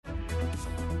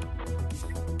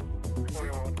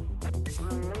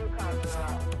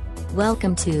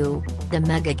Welcome to the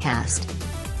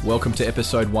MegaCast. Welcome to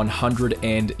episode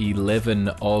 111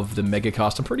 of the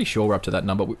MegaCast. I'm pretty sure we're up to that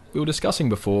number. We were discussing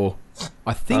before.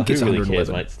 I think it's who really 111.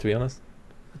 cares, mates, to be honest.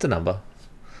 It's a number.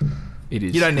 It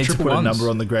is. You don't need to Triple put a ones. number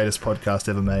on the greatest podcast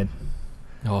ever made.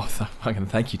 Oh, fucking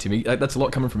thank you, Timmy. That's a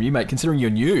lot coming from you, mate, considering you're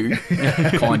new,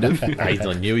 kind of. He's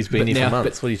not new, he's been But here for now-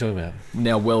 months. What are you talking about?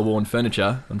 Now well-worn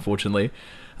furniture, unfortunately.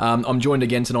 I'm joined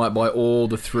again tonight by all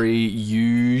the three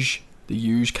the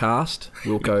Huge cast.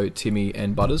 Wilco, Timmy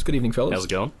and Butters. Good evening, fellas. How's it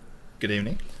going? Good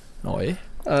evening. Oh, yeah.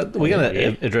 We're going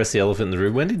to address the elephant in the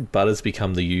room. When did Butters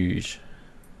become the huge?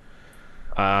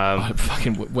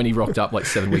 Fucking when he rocked up like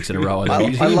 7 weeks in a row. I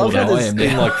He's love more how than I there's am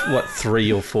been now.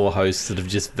 3 or 4 hosts that have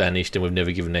just vanished and we've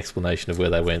never given an explanation of where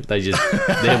they went. They're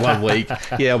 1 week.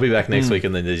 Yeah, I'll be back next week,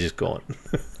 and then they're just gone.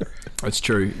 It's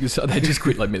true. So they just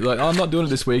quit like me. Like, oh, I'm not doing it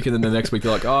this week, and then the next week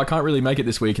they're like, oh, I can't really make it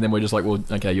this week, and then we're just like, well,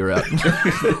 okay, you're out.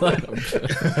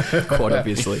 Quite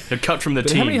obviously. They're cut from the But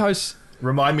team. how many hosts?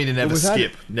 Remind me to never We've had-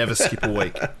 skip. Never skip a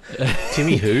week.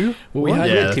 Timmy who? Well, we What? had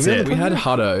Yeah, that's Timmy, it. we had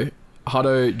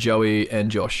Hutto, Joey, and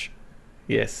Josh,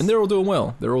 Yes. and they're all doing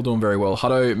well. They're all doing very well.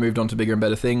 Hutto moved on to bigger and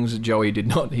better things. Joey did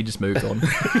not. He just moved on.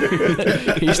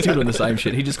 He's still doing the same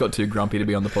shit. He just got too grumpy to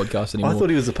be on the podcast anymore. I thought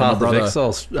he was a And part my of brother-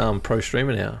 Exile's pro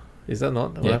streamer now. Is that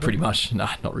not? what Yeah, happened? pretty much. Nah,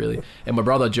 not really. And my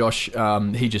brother Josh,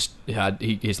 he just had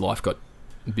his life got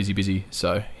busy,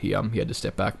 so he had to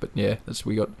step back. But yeah,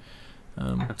 we got.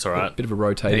 That's all right. A bit of a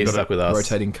rotating, He's stuck with us.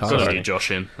 rotating cast. Got a new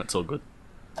Josh in. That's all good.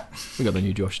 We got the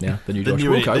new Josh now. The new The Josh. new-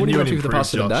 Wilco, the what are new you up and to for the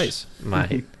past 7 improved days?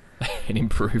 Mate. It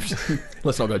improved.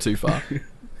 Let's not go too far.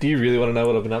 Do you really want to know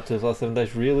what I've been up to the last 7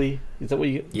 days? Really? Is that what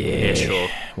you... Yeah, sure.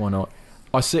 Why not?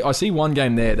 I see one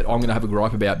game there that I'm going to have a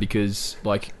gripe about because,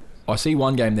 like, I see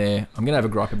one game there. I'm going to have a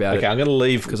gripe about Okay, it I'm going to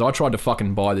leave... because I tried to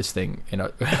fucking buy this thing, and I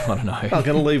don't know. I'm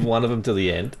going to leave one of them to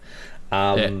the end.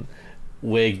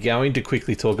 We're going to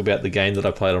quickly talk about the game that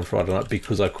I played on Friday night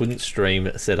because I couldn't stream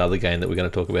said other game that we're going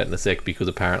to talk about in a sec because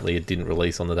apparently it didn't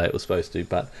release on the day it was supposed to.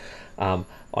 But I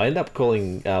ended up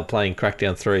playing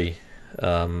Crackdown 3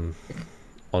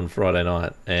 on Friday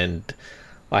night, and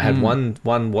I had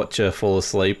one watcher fall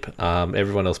asleep.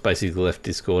 Everyone else basically left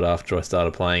Discord after I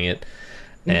started playing it,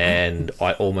 and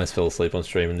I almost fell asleep on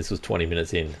stream, and this was 20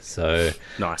 minutes in. So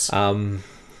Nice.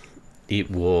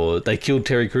 they killed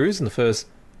Terry Crews in the first,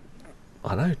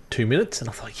 I don't know, 2 minutes, and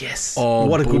I thought, yes, Oh,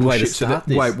 what a good way to bullshit. So start that-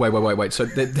 this. Wait. So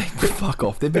they fuck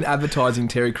off. They've been advertising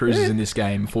Terry Crews in this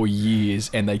game for years,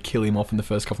 and they kill him off in the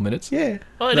first couple minutes. Yeah.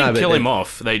 Well, they No, didn't but kill they- him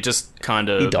off. They just kind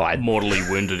He of died. mortally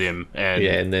wounded him. And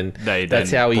Yeah, and then they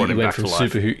that's then how he brought him went back from to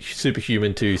life.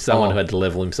 superhuman to someone Oh. who had to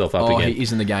level himself up Oh, again. he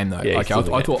is in the game though. Yeah, he's Okay, still in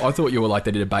the I game. thought you were like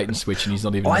they did a bait and switch, and he's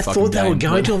not even. In I the fucking thought they were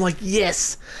game. going to. I'm like,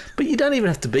 yes, but you don't even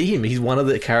have to be him. He's one of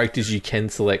the characters you can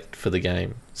select for the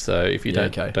game. So if you Yeah,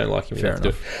 don't okay. don't like him, you Fair have to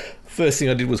do it. First thing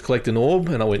I did was collect an orb,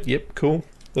 and I went, "Yep, cool.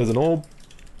 There's an orb."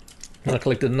 And I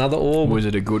collected another orb. Was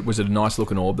it a nice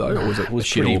looking orb though, or was it It was a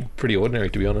shit orb? pretty ordinary,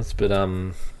 to be honest. But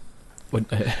They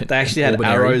they actually had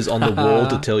arrows on the wall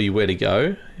to tell you where to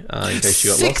go in case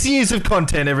you got 6 lost. years of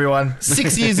content, everyone.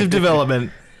 6 years of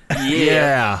development.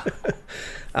 Yeah.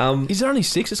 Is there only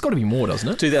 6? It's got to be more, doesn't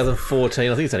it?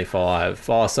 2014, I think it's only 5.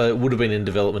 So it would have been in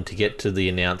development to get to the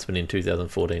announcement in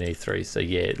 2014 E3. So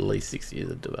yeah, at least 6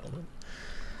 years of development.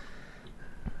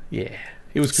 Yeah,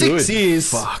 it was good. 6 years.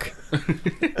 Fuck.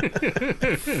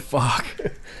 Fuck.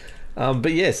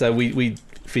 But yeah, so we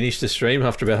finished the stream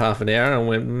after about half an hour and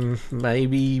went,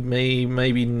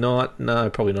 maybe not. No,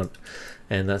 probably not.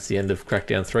 And that's the end of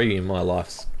Crackdown 3 in my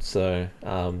life. So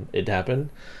it happened.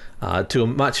 To a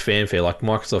much fanfare. Like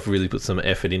Microsoft really put some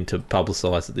effort into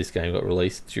publicise that this game got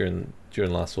released during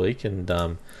last week, and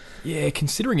Yeah,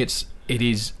 considering it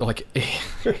is like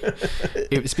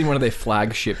it's been one of their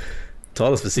flagship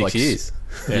titles for 6 like, years.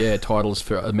 titles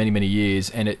for many years,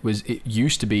 and it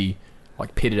used to be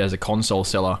like pitted as a console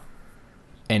seller,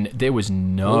 and there was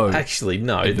no Well, actually,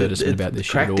 no. advertisement about this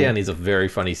shit at all. Crackdown is a very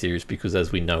funny series because,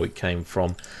 as we know, it came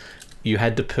from. You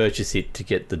had to purchase it to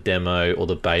get the demo or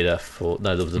the beta for.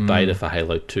 No, there was a beta for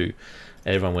Halo 2.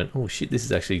 And everyone went, "Oh shit, this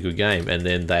is actually a good game." And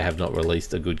then they have not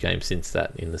released a good game since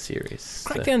that in the series.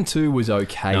 So- Crackdown 2 was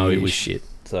okay. no, it was shit.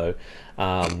 So,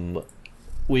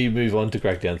 we move on to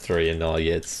Crackdown 3, and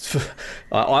it's.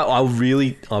 I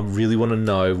really want to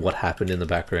know what happened in the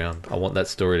background. I want that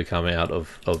story to come out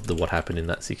of what happened in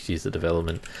that 6 years of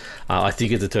development. I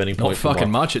think it's a turning point. Not for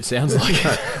fucking much, it sounds like.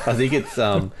 I think it's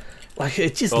like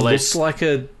it just looks like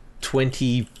a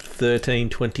 2013,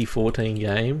 2014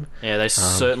 game. Yeah, they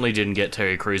certainly didn't get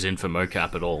Terry Crews in for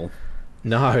mocap at all.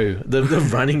 No, the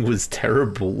running was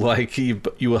terrible. Like you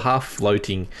were half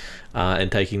floating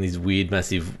and taking these weird,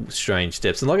 massive, strange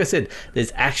steps. And like I said,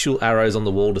 there's actual arrows on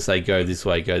the wall to say go this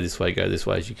way, go this way, go this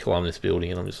way as you climb this building.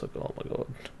 And I'm just like, oh my god.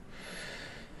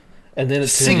 And then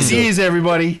it's 6 years,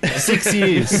 everybody. 6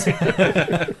 years.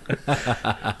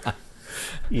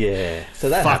 Yeah. So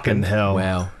that Fucking happened. hell.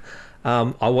 Wow.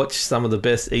 I watched some of the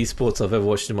best esports I've ever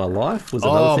watched in my life. Was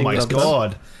another Oh thing my that I've done.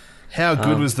 god. How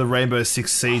good was the Rainbow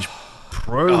Six Siege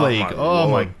Pro League? my Oh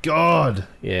my lord. god.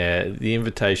 Yeah, the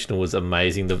Invitational was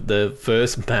amazing. The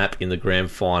first map in the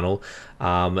grand final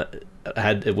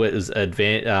it was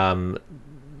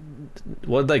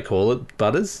what did they call it?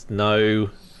 Butters? No.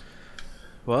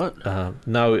 What?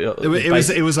 No.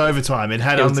 It was overtime. It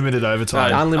had It was- unlimited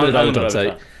overtime. Unlimited Unlimited overtime.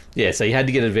 overtime. So you had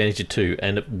to get advantage of 2,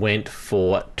 and it went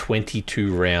for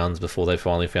 22 rounds before they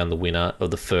finally found the winner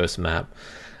of the first map.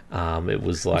 It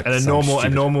was like And a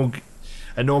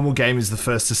normal game is the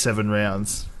first to 7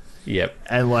 rounds. Yep.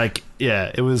 And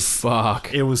it was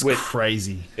Fuck. It was Wait.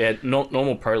 crazy. Yeah, not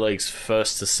normal pro leagues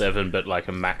first to 7, but like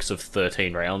a max of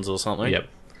 13 rounds or something. Yep.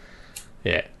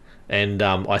 Yeah. And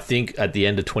I think at the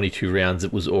end of 22 rounds,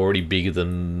 it was already bigger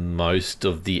than most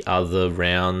of the other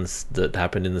rounds that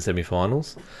happened in the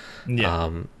semi-finals. Yeah.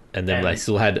 And then they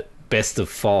still had best of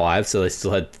 5, so they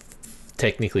still had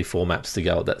technically 4 maps to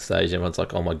go at that stage. Everyone's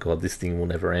like, oh my god, this thing will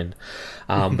never end.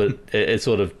 But it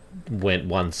sort of went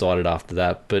one-sided after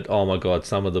that. But oh my god,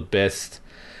 some of the best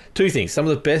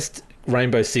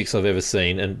Rainbow Six I've ever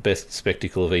seen, and best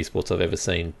spectacle of esports I've ever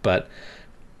seen. But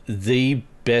the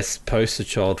best poster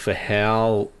child for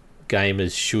how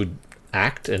gamers should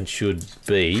act and should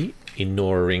be in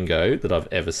Noringo that I've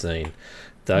ever seen.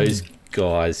 Those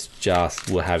guys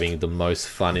just were having the most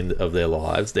fun of their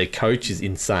lives. Their coach is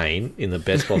insane in the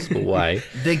best possible way.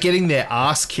 They're getting their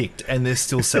ass kicked and they're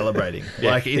still celebrating.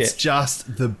 It's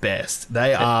just the best.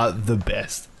 They are the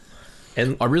best.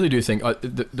 And I really do think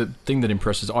the thing that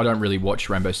impresses. I don't really watch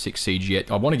Rainbow Six Siege yet.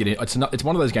 I want to get in. It's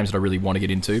one of those games that I really want to get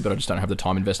into, but I just don't have the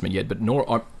time investment yet. But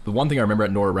the one thing I remember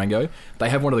at Norango, they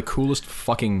have one of the coolest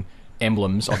fucking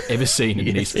emblems I've ever seen in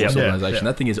an esports organization.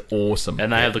 That thing is awesome.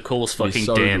 And they have the coolest It is fucking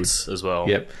so dance as well.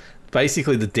 Yep.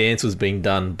 Basically, the dance was being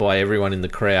done by everyone in the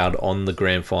crowd on the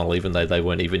grand final, even though they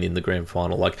weren't even in the grand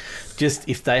final. Like, just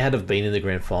if they had have been in the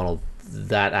grand final,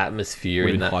 that atmosphere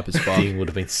Would've in been that hype as fuck. thing would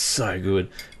have been so good.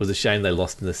 It was a shame they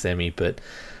lost in the semi, but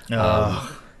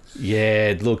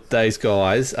yeah, look, those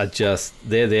guys are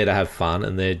they're there to have fun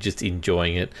and they're just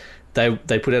enjoying it. They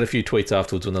put out a few tweets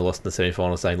afterwards when they lost in the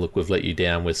semi-final saying, look, we've let you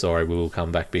down, we're sorry, we will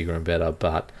come back bigger and better.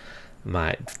 But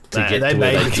mate, They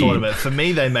made the tournament. For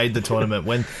me, they made the tournament.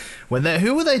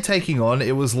 Who were they taking on?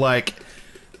 It was like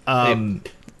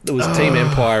It was Team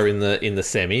Empire in the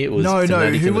semi. It was no.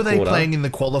 Fnatic Who in the were they quarter. playing in the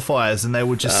qualifiers? And they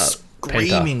were just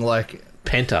screaming like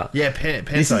Penta. yeah, Penta.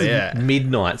 This is Yeah,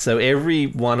 midnight. So every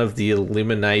one of the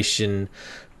elimination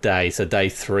days, so day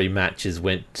 3 matches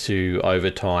went to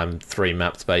overtime, 3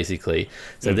 maps basically.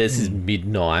 So this is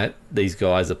midnight. These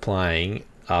guys are playing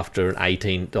after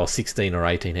an 16 or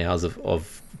 18 hours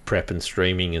of prep and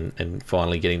streaming and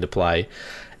finally getting to play.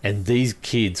 And these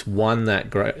kids won that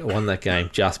game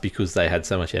just because they had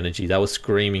so much energy. They were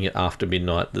screaming it after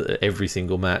midnight, every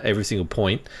single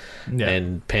point. Yeah.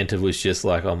 And Penta was just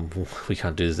like, we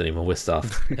can't do this anymore. We're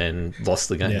stuffed, and lost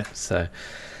the game. Yeah. So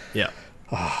yeah.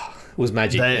 it was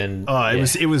magic.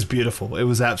 It was beautiful. It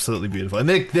was absolutely beautiful. And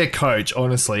their coach,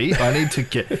 honestly, I need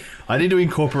to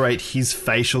incorporate his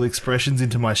facial expressions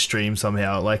into my stream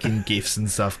somehow, like in GIFs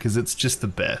and stuff, because it's just the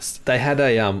best. They had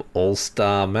a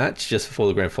all-star match just before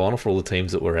the grand final for all the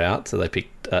teams that were out. So they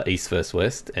picked East versus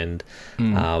West, and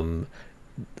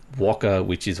Walker,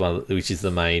 which is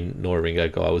the main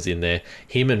Noringo guy, was in there.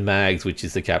 Him and Mags, which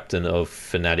is the captain of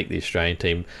Fnatic, the Australian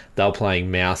team, they were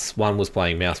playing mouse. One was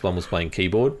playing mouse, one was playing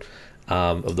keyboard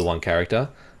of the one character.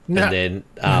 Nah. And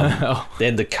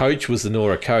then the coach was the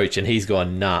Nora coach, and he's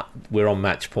gone, nah, we're on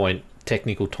match point,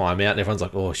 technical timeout, and everyone's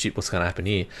like, oh shit, what's going to happen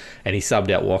here? And he subbed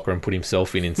out Walker and put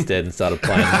himself in instead and started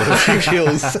playing and got a few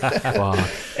kills. Wow.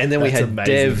 And then we That's had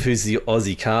amazing. Dev, who's the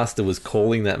Aussie caster, was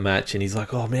calling that match, and he's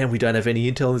like, oh man, we don't have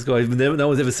any intel on this guy. No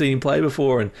one's ever seen him play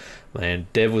before. And man,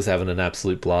 Dev was having an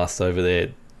absolute blast over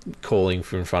there, calling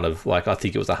from in front of, like, I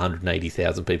think it was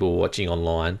 180,000 people watching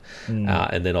online,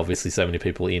 and then obviously so many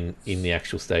people in the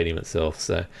actual stadium itself.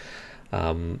 So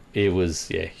it was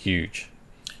huge.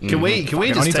 Can we just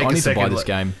I need take a to buy second? this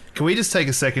game. Can we just take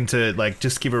a second to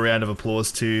just give a round of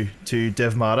applause to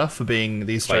Dev Mata for being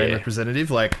the Australian yeah.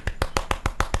 representative? Like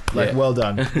Yeah. well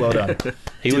done, well done.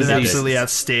 He Did was an absolutely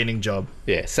outstanding job.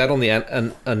 Yeah, sat on the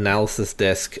analysis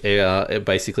desk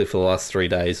basically for the last 3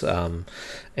 days, and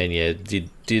yeah,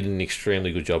 did an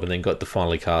extremely good job, and then got to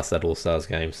finally cast that All Stars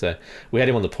game. So we had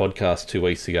him on the podcast 2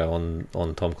 weeks ago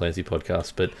on Tom Clancy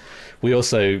podcast, but we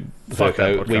also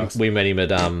we met him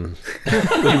at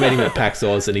we met him at PAX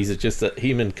Oz, and he's just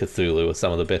him and Cthulhu are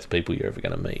some of the best people you're ever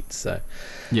going to meet. So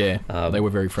yeah, they were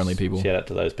very friendly people. Shout out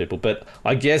to those people. But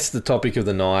I guess the topic of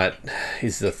the night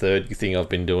is the third thing I've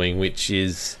been doing, which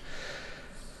is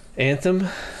Anthem.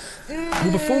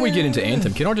 Well, before we get into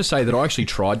Anthem, can I just say that I actually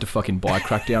tried to fucking buy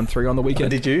Crackdown 3 on the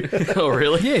weekend. Did you? Oh,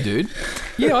 really? Yeah, dude.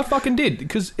 Yeah, I fucking did.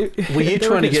 Because were you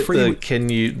trying to get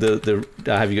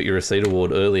have you got your receipt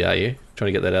award early, are you? Trying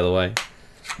to get that out of the way?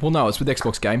 Well, no, it's with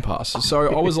Xbox Game Pass. So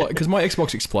I was like, because my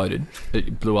Xbox exploded.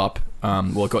 It blew up.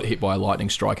 Well, it got hit by a lightning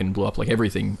strike and blew up like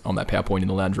everything on that PowerPoint in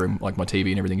the lounge room. Like my TV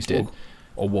and everything's dead.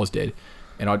 Or was dead.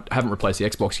 And I haven't replaced the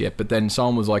Xbox yet. But then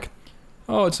someone was like,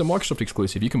 oh, it's a Microsoft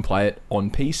exclusive. You can play it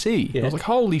on PC. Yeah. And I was like,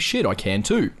 holy shit, I can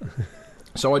too.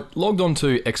 So I logged on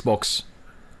to Xbox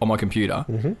on my computer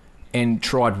and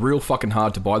tried real fucking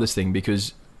hard to buy this thing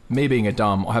because me being a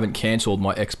dumb, I haven't cancelled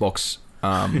my Xbox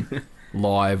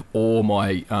Live or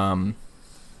my...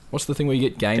 what's the thing where you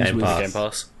get games Game with?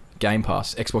 Pass. Game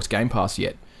Pass. Xbox Game Pass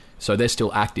yet. So they're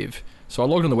still active. So I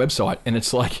logged on the website and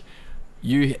it's like,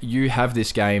 you have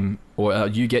this game or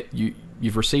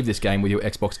you've received this game with your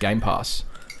Xbox Game Pass.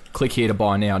 Click here to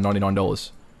buy now,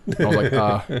 $99. And I was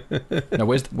like, no,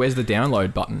 where's the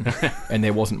download button? And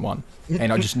there wasn't one.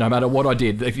 And I just, no matter what I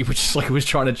did, it was just like it was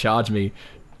trying to charge me.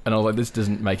 And I was like, this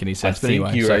doesn't make any sense. I think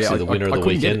anyway, you're actually the winner of the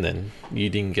couldn't weekend then. You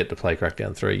didn't get to play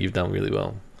Crackdown 3. You've done really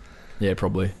well. Yeah,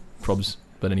 probably. Probs.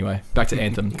 But anyway, back to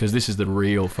Anthem, because this is the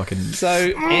real fucking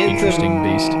interesting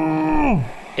beast.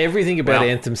 Everything about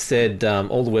Anthem said,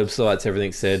 all the websites,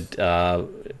 everything said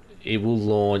it will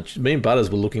launch. Me and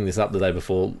Butters were looking this up the day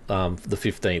before the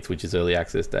 15th, which is early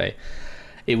access day.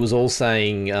 It was all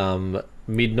saying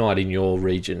midnight in your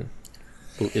region,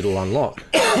 it'll unlock.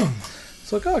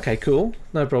 It's like, oh, okay, cool,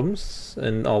 no problems.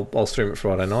 And I'll stream it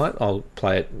Friday night. I'll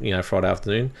play it, Friday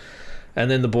afternoon. And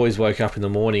then the boys woke up in the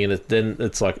morning, and then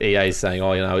it's like EA saying,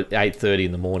 oh, at 8:30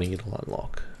 in the morning it'll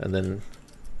unlock. And then,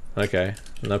 okay,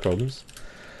 no problems.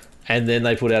 And then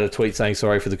they put out a tweet saying,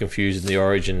 sorry for the confusion, the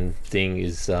Origin thing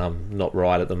is not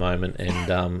right at the moment,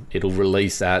 and it'll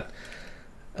release at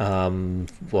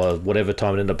whatever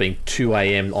time it ended up being, 2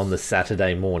 a.m. on the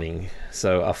Saturday morning.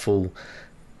 So a full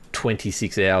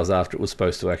 26 hours after it was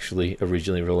supposed to actually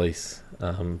originally release.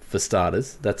 For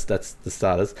starters, that's the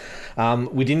starters.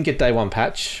 We didn't get day one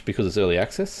patch because it's early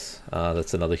access.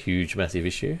 That's another huge, massive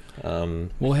issue.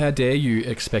 Well, how dare you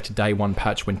expect day one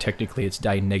patch when technically it's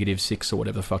day -6 or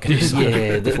whatever the fuck it is?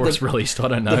 Yeah, before it's released. I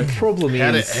don't know. The problem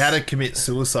is how to commit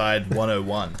suicide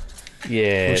 101.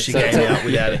 Yeah, push your game out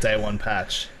without a day one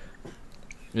patch.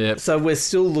 Yeah. So we're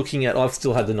still looking at. I've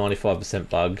still had the 95%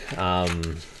 bug.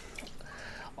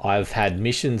 I've had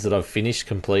missions that I've finished,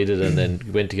 completed, and then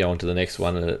went to go on to the next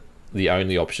one, and the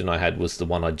only option I had was the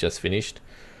one I'd just finished.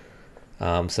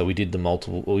 So we did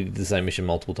the same mission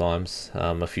multiple times,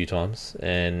 a few times,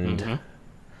 and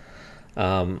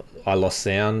I lost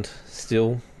sound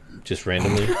still, just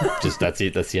randomly. Just that's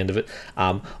it. That's the end of it.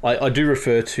 I do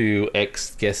refer to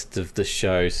ex-guest of the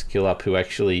show, Skill Up, who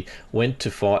actually went to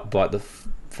fight the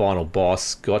final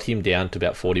boss, got him down to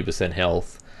about 40%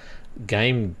 health.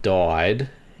 Game died.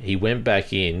 He went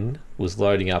back in, was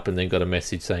loading up, and then got a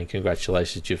message saying,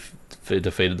 congratulations, you've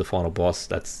defeated the final boss.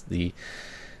 That's the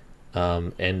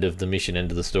end of the mission,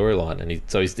 end of the storyline. And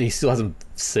he still hasn't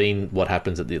seen what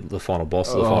happens at the final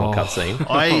boss or the final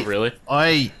cutscene. Really?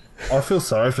 I feel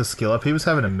sorry for Skill Up. He was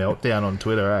having a meltdown on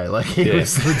Twitter, eh? Like, he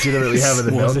was legitimately having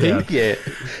a meltdown. Yeah,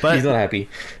 but he's not happy.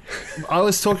 I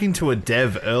was talking to a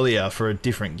dev earlier for a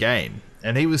different game,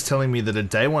 and he was telling me that a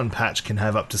day one patch can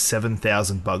have up to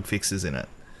 7,000 bug fixes in it.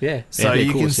 Yeah. So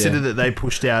you consider that they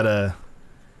pushed out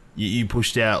they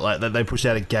pushed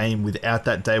out a game without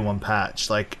that day one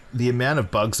patch. Like, the amount of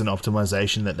bugs and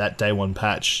optimization that day one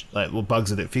patch,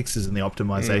 bugs that it fixes and the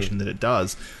optimization that it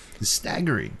does, is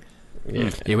staggering.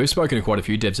 Yeah, we've spoken to quite a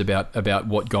few devs about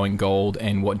what going gold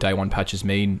and what day one patches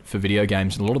mean for video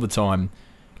games, and a lot of the time,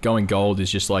 going gold is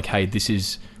just like, hey,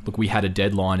 we had a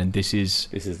deadline, and this is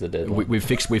the deadline. We've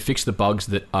fixed the bugs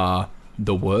that are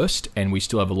the worst, and we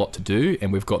still have a lot to do,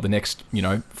 and we've got the next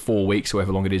 4 weeks,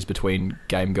 however long it is, between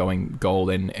game going gold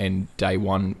and day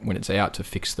one when it's out, to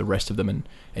fix the rest of them and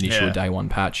issue a day one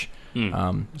patch.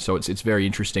 So it's very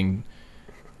interesting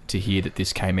to hear that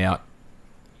this came out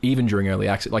even during early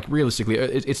access. Like, realistically,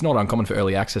 it's not uncommon for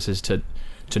early accesses to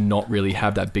not really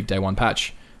have that big day one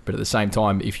patch, but at the same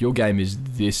time, if your game is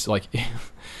this, like,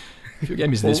 If your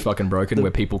game is this fucking broken,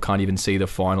 where people can't even see the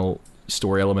final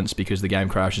story elements because the game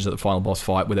crashes at the final boss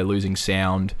fight, where they're losing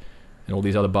sound and all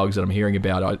these other bugs that I'm hearing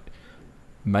about,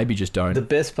 maybe just don't. The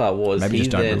best part was maybe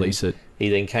just don't release it. He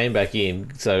then came back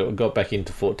in, so got back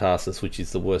into Fort Tarsus, which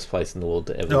is the worst place in the world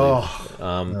to ever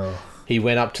live. He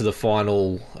went up to the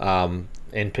final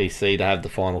NPC to have the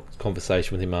final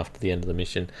conversation with him after the end of the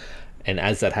mission, and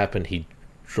as that happened, he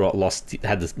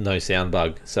had the no sound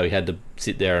bug, so he had to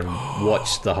sit there and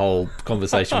watch the whole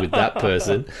conversation with that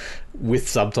person with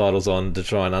subtitles on to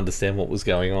try and understand what was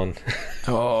going on.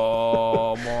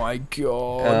 Oh my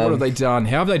god! What have they done?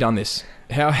 How have they done this?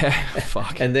 How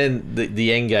fuck? And then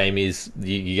the end game is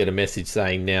you get a message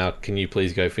saying, now can you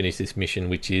please go finish this mission,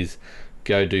 which is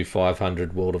go do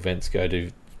 500 world events, go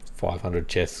do 500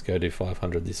 chests, go do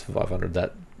 500 this, 500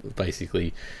 that,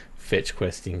 basically fetch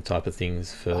questing type of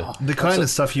things for the kind of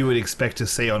stuff you would expect to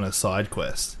see on a side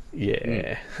quest.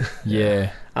 Yeah.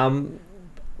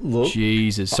 Look,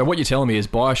 Jesus. So what you're telling me is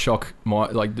Bioshock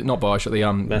might, like, not Bioshock,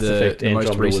 the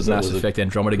most recent Mass Effect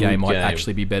Andromeda game might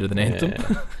actually be better than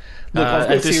Anthem. Look,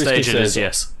 at this stage it is,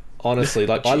 yes. Honestly,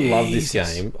 like, I love this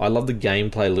game. I love the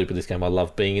gameplay loop of this game. I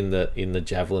love being in the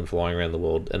javelin flying around the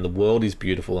world, and the world is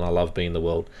beautiful, and I love being in the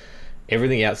world.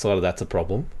 Everything outside of that's a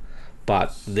problem,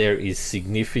 but there is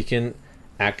significant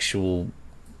actual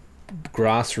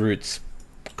grassroots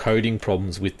coding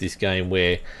problems with this game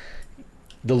where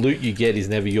the loot you get is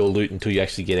never your loot until you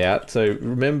actually get out. So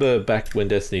remember back when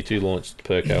Destiny 2 launched,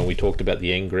 Perko, and we talked about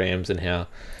the engrams and how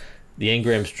the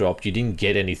engrams dropped, you didn't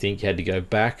get anything, you had to go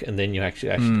back, and then you actually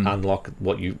unlock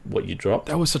what you dropped.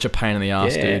 That was such a pain in the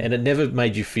ass, dude. And it never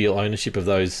made you feel ownership of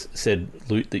those said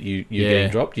loot that you're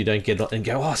getting dropped. You don't get it and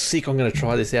go, oh sick, I'm going to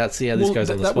try this out, see how this goes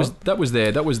on the spot. That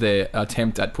was their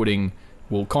attempt at putting,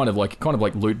 well, kind of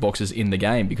like loot boxes in the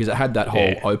game, because it had that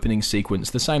whole opening sequence,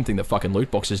 the same thing that fucking loot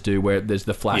boxes do, where there's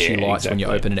the flashy lights when you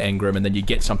open an engram and then you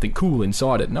get something cool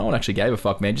inside it. No one actually gave a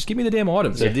fuck, man. Just give me the damn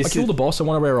items. So I killed the boss, I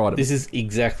want a rare item. This is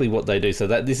exactly what they do. So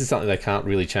this is something they can't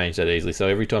really change that easily. So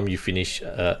every time you finish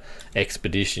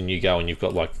expedition, you go and you've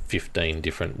got like 15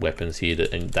 different weapons here,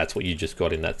 and that's what you just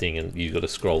got in that thing, and you've got to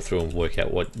scroll through and work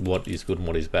out what is good and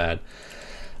what is bad.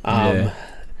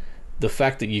 The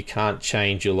fact that you can't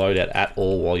change your loadout at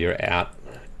all while you're out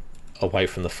away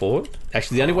from the fort.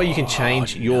 Actually, the only way you can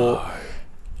change your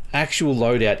actual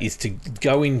loadout is to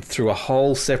go in through a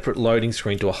whole separate loading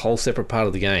screen to a whole separate part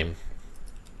of the game.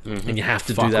 Mm-hmm. And you have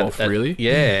to do that. Really?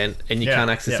 Yeah, and you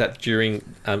can't access that during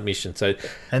mission. So,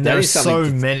 and there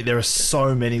are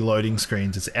so many loading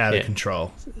screens. It's out of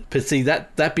control. But see,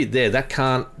 that bit there, that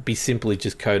can't be simply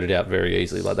just coded out very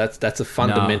easily. Like that's a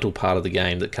fundamental part of the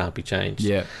game that can't be changed.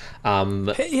 Yeah.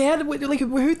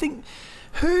 Who think?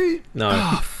 Who? No.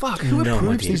 Oh, fuck. Who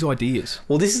approves these ideas?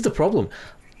 Well, this is the problem.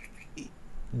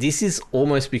 This is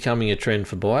almost becoming a trend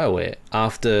for BioWare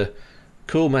after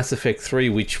cool Mass Effect 3,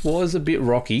 which was a bit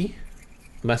rocky.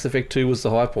 Mass Effect 2 was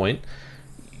the high point.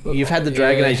 You've had the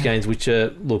Dragon Age games, which are,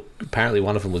 look, apparently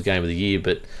one of them was Game of the Year,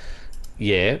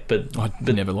 but I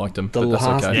never liked them.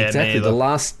 The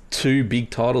last two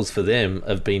big titles for them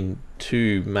have been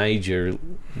two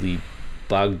majorly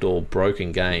bugged or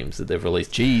broken games that they've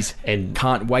released. Jeez, and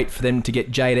can't wait for them to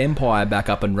get Jade Empire back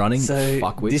up and running.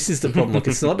 So this is the problem. Look,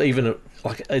 it's not even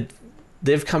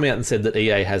they've come out and said that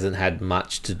EA hasn't had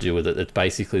much to do with it. It's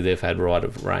basically they've had right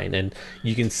of reign, and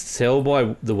you can tell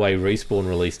by the way Respawn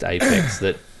released Apex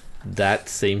that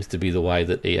seems to be the way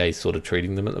that EA is sort of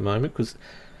treating them at the moment, because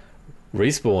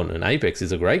Respawn and Apex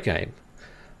is a great game,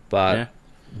 but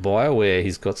BioWare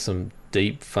has got some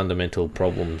deep fundamental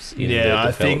problems in their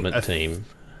development team.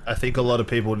 I think a lot of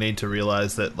people need to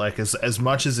realise that, like, as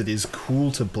much as it is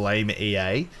cool to blame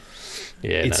EA,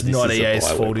 it's not EA's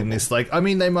fault in this. Like, I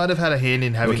mean, they might have had a hand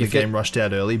in having the game rushed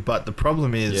out early, but the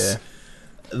problem is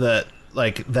that,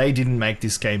 like, they didn't make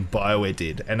this game, BioWare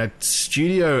did. And a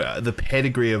studio, the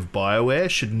pedigree of BioWare,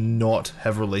 should not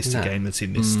have released a game that's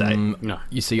in this state. No.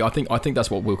 You see, I think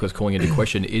that's what Wilco's calling into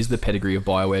question, is the pedigree of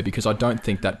BioWare, because I don't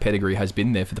think that pedigree has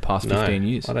been there for the past 15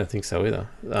 years. I don't think so either.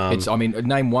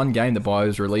 Name one game that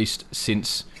BioWare's released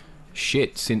since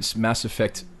Mass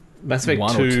Effect. Mass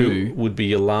Effect 2 would be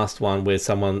your last one where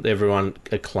everyone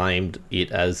acclaimed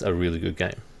it as a really good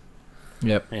game.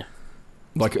 Yep. Yeah.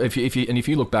 Like if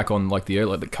you look back on like the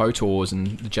early, like the KOTORs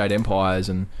and the Jade Empires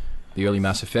and the early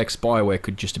Mass Effects, BioWare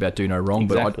could just about do no wrong.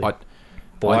 Exactly. But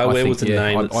BioWare was the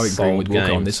name. I agree with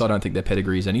Wilco on this. I don't think their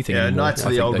pedigree is anything. Yeah, anymore. Knights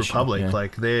of the Old Republic,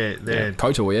 like they're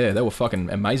KOTOR, they were fucking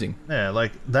amazing. Yeah,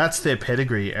 like that's their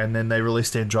pedigree, and then they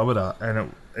released Andromeda,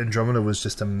 and Andromeda was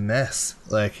just a mess.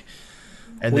 Like,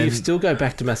 And Well, then you still go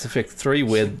back to Mass Effect 3,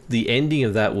 where the ending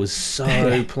of that was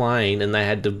so plain, and they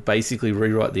had to basically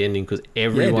rewrite the ending because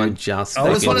everyone dude. just... I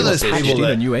was one of those patched people in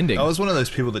that a new ending. I was one of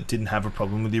those people that didn't have a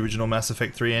problem with the original Mass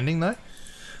Effect 3 ending, though.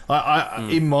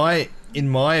 In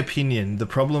my opinion, the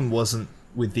problem wasn't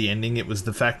with the ending; it was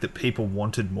the fact that people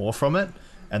wanted more from it,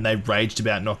 and they raged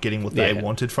about not getting what they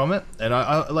wanted from it. And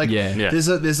I like, there's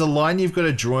a line you've got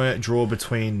to draw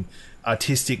between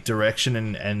artistic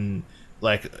direction and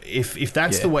like if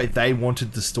that's the way they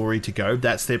wanted the story to go,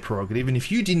 that's their prerogative. And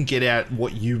if you didn't get out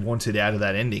what you wanted out of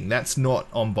that ending, that's not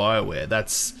on BioWare.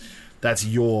 That's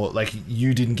your, like,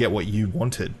 you didn't get what you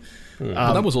wanted.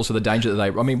 But that was also the danger that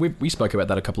they... I mean, we spoke about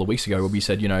that a couple of weeks ago where we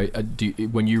said, you know,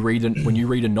 when you read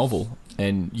a novel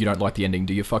and you don't like the ending,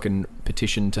 do you fucking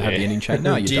petition to have the ending changed?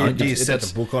 No, you don't. Do you set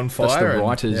the book on fire? That's the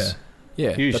writers...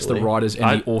 Yeah, that's the writers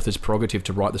and the author's prerogative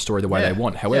to write the story the way they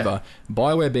want. However,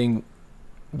 BioWare being...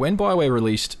 When BioWare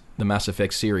released the Mass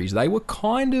Effect series, they were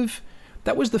kind of...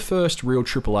 That was the first real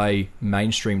AAA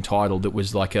mainstream title that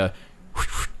was like a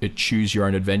choose your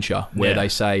own adventure, where they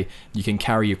say you can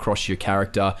carry across your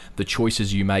character, the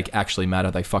choices you make actually matter.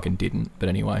 They fucking didn't, but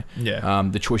anyway.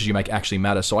 The choices you make actually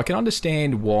matter. So I can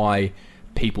understand why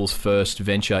people's first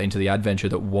venture into the adventure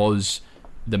that was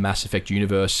the Mass Effect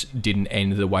universe didn't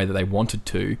end the way that they wanted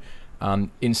to.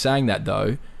 In saying that,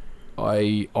 though,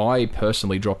 I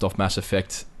personally dropped off Mass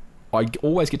Effect. I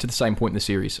always get to the same point in the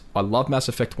series. I love Mass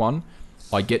Effect 1.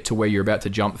 I get to where you're about to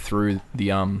jump through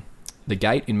the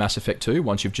gate in Mass Effect 2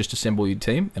 once you've just assembled your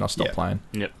team, and I stop playing.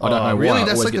 I don't know really? why.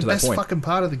 That's I like get the to that best point. fucking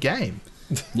part of the game.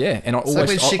 Yeah, and I It's always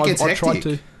like when shit gets I've tried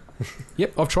hectic. to.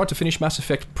 I've tried to finish Mass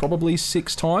Effect probably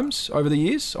 6 times over the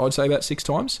years. I'd say about 6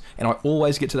 times, and I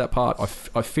always get to that part.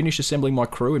 I finish assembling my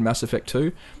crew in Mass Effect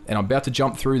 2, and I'm about to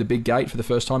jump through the big gate for the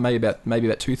first time, maybe about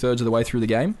 2/3 of the way through the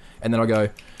game, and then I go,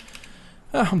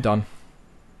 I'm done.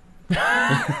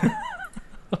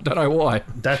 I don't know why.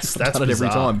 That's done it every bizarre.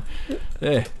 time.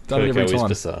 Yeah, done it every Kirko is time.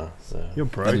 bizarre, so. You're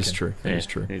broken. That is true. That is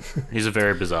true. He's a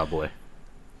very bizarre boy.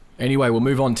 Anyway, we'll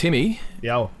move on. Timmy,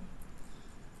 Yeah.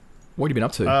 what have you been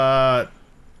up to?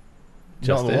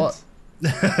 Just not a lot.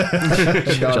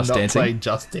 Dance. No, I'm Just not Dancing? playing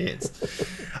Just Dance.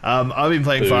 I've been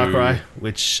playing Far Cry,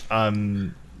 which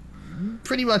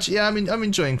pretty much, I'm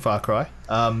enjoying Far Cry.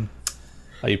 Are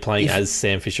you playing as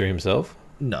Sam Fisher himself?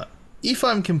 No. If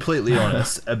I'm completely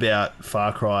honest about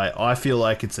Far Cry, I feel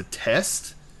like it's a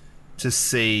test to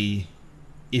see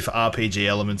if RPG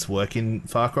elements work in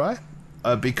Far Cry,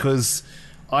 because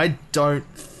I don't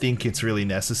think it's really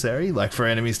necessary, like, for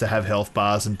enemies to have health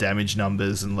bars and damage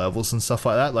numbers and levels and stuff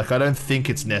like that. Like, I don't think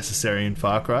it's necessary in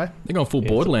Far Cry. They're going full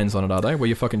Borderlands on it, are they? Where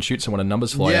you fucking shoot someone and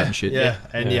numbers fly out and shit. Yeah,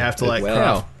 and you have to, like, Wow.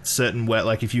 craft certain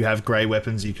like, if you have grey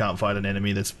weapons, you can't fight an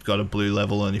enemy that's got a blue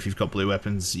level, and if you've got blue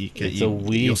weapons, you can. It's a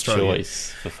weird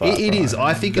choice for Far Cry. It is.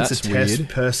 I think it's a That's test. weird.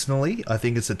 Personally, I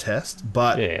think it's a test,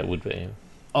 but Yeah, it would be.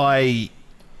 I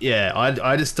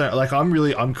just don't, like,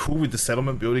 I'm cool with the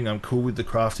settlement building, I'm cool with the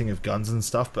crafting of guns and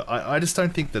stuff, but I just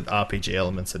don't think that RPG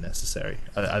elements are necessary.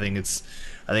 I think it's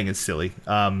silly,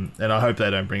 and I hope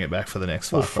they don't bring it back for the next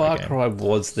Far Cry Far game. Cry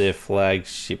was their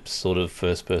flagship sort of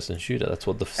first-person shooter. That's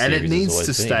what the series And it needs has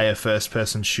to always been. stay a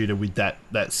first-person shooter with that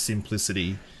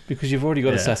simplicity. Because you've already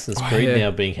got Assassin's Creed yeah. now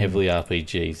being heavily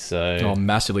RPG, so... Oh,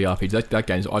 massively RPG. That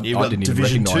game's... I You've got didn't even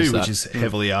Division recognise 2, that. which is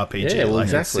heavily RPG. Yeah, well, like,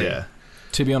 exactly.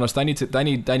 To be honest, they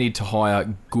need to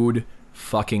hire good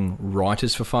fucking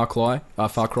writers for Far Cry,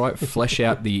 flesh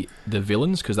out the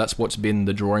villains, because that's what's been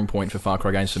the drawing point for Far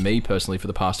Cry games for me personally for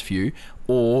the past few,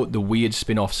 or the weird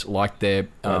spin-offs like their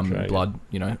Blood,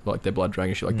 like their Blood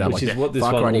Dragon shit like that. Which like is what this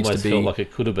Far one Cry needs almost to be, felt like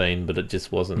it could have been, but it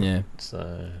just wasn't. Yeah.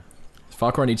 So...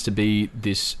 Far Cry needs to be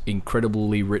this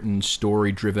incredibly written,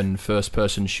 story-driven,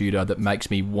 first-person shooter that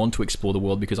makes me want to explore the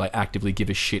world because I actively give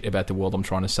a shit about the world I'm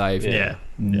trying to save. Yeah.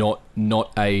 Not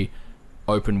a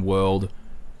open-world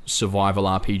survival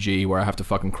RPG where I have to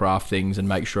fucking craft things and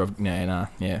make sure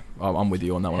I'm with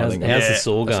you on that one. How's I think the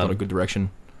saw that's gun? not a good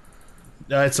direction.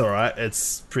 No, it's alright.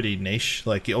 It's pretty niche.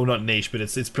 Like, or not niche, but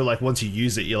it's pretty, like, once you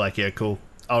use it, you're like, yeah, cool.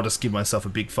 I'll just give myself a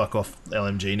big fuck off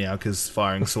LMG now, because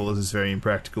firing saws is very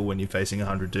impractical when you're facing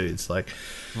 100 dudes. Like,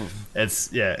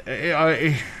 it's,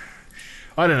 I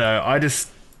don't know.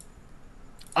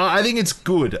 I think it's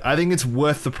good. I think it's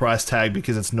worth the price tag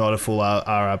because it's not a full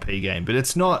RRP game, but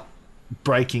it's not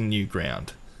breaking new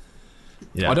ground.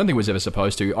 Yeah. I don't think it was ever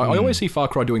supposed to. I always see Far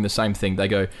Cry doing the same thing.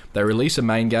 They release a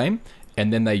main game,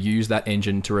 and then they use that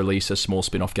engine to release a small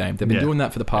spin-off game. They've been doing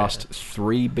that for the past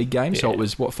 3 big games. So it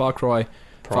was Far Cry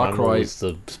was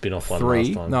the spin-off one 3.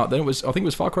 last time. No, then I think it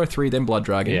was Far Cry 3, then Blood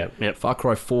Dragon. Yep. Far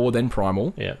Cry 4, then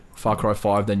Primal. Yeah. Far Cry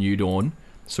 5, then New Dawn.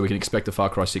 So we can expect a Far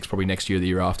Cry 6 probably next year or the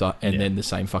year after, and then the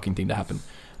same fucking thing to happen.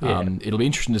 Yeah. It'll be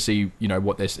interesting to see,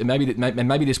 what this... Maybe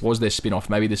this was their spin-off.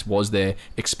 Maybe this was their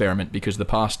experiment, because the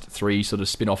past 3 sort of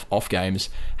spin-off off games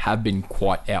have been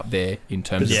quite out there in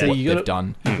terms of what they've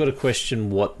done. You've got to question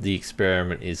what the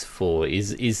experiment is for.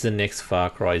 Is the next Far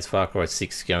Cry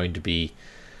 6 going to be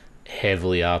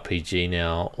heavily RPG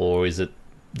now, or is it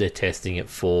they're testing it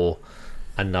for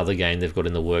another game they've got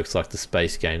in the works, like the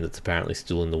space game that's apparently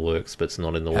still in the works, but it's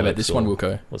not in the works? How about this one,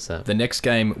 Wilco? What's that? The next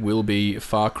game will be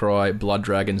Far Cry Blood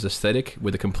Dragons aesthetic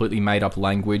with a completely made-up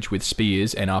language with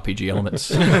spears and RPG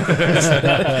elements.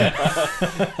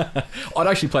 I'd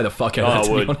actually play the fuck out of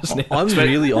that, to be honest now. I'm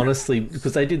really honestly,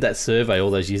 because they did that survey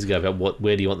all those years ago about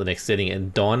where do you want the next setting,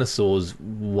 and dinosaurs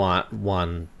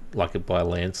won like by a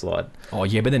landslide. Oh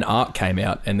yeah, but then Ark came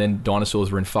out, and then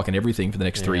dinosaurs were in fucking everything for the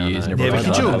next 3 years. And Yeah, but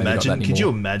everyone could you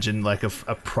imagine like a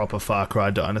proper Far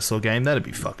Cry dinosaur game? That'd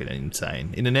be fucking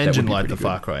insane. In an engine like the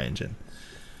Far Cry engine.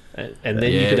 And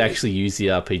then you could actually use the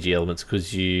RPG elements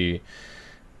because you...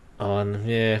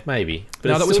 maybe. But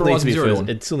no, that was Horizon Zero Dawn.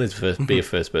 It still needs to be a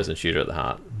first-person shooter at the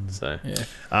heart. So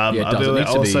I've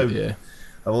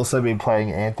also been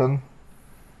playing Anthem.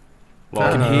 Well,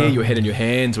 I can hear your head in your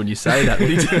hands when you say that.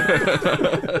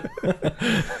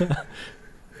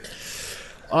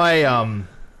 I'm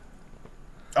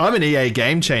an EA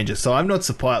game changer, so I'm not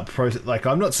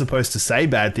supposed to say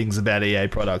bad things about EA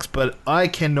products, but I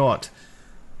cannot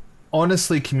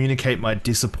honestly communicate my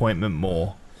disappointment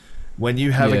more when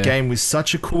you have a game with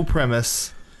such a cool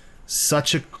premise,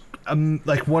 such a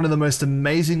like one of the most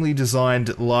amazingly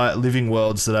designed living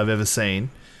worlds that I've ever seen,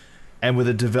 and with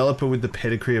a developer with the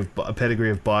pedigree of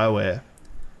BioWare,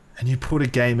 and you put a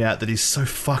game out that is so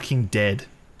fucking dead.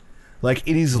 Like,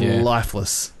 it is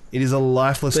lifeless. It is a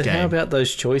lifeless game. But how about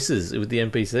those choices with the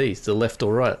NPCs, the left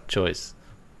or right choice?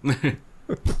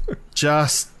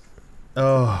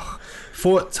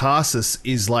 Fort Tarsus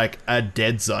is like a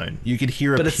dead zone. You could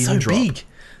hear a pin drop. But it's so big.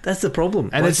 That's the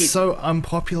problem. And it's so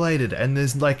unpopulated, and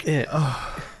there's like... You've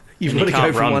got to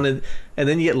go from one, and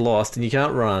then you get lost, and you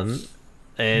can't run.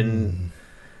 And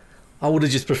I would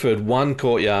have just preferred one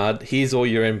courtyard. Here's all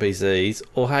your NPCs,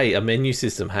 or hey, a menu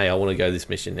system. Hey, I want to go this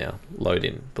mission now. Load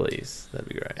in, please. That'd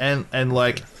be great. And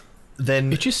like,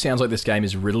 then it just sounds like this game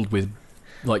is riddled with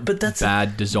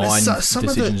bad design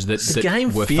decisions that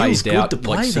game were feels phased out to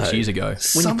play, like 6 years ago.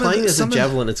 When you're playing as a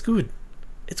javelin, it's good.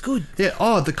 It's good. Yeah.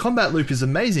 Oh, the combat loop is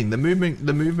amazing. The movement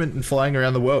and flying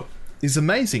around the world is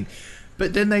amazing.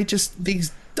 But then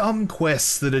these dumb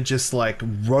quests that are just like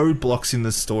roadblocks in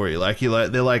the story.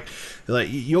 They're like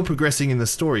you're progressing in the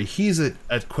story. Here's a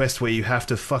quest where you have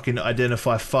to fucking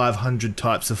identify 500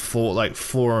 types of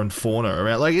flora and fauna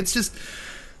around. Like, it's just,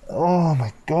 oh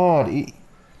my god.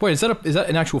 Wait, is that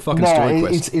an actual fucking story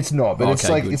quest? It's not. But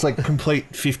it's like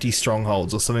complete 50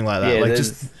 strongholds or something like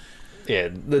that. Yeah,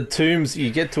 the tombs, you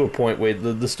get to a point where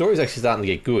the story's actually starting to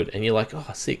get good, and you're like, oh,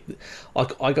 sick.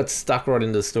 I got stuck right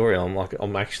into the story.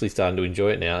 I'm actually starting to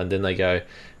enjoy it now. And then they go,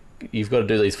 you've got to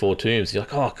do these 4 tombs. You're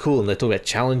like, oh, cool. And they talk about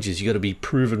challenges. You got to be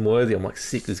proven worthy. I'm like,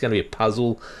 sick. There's going to be a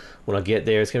puzzle when I get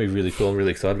there. It's going to be really cool. I'm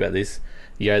really excited about this.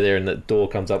 You go there, and the door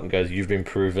comes up and goes, you've been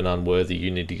proven unworthy. You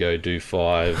need to go do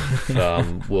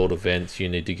 5 world events. You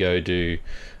need to go do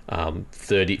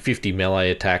 50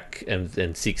 melee attack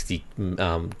and 60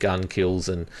 gun kills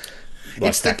and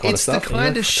it's the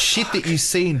kind of shit that you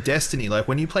see in Destiny. Like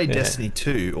when you play Destiny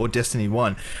 2 or Destiny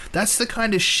 1, that's the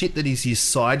kind of shit that is your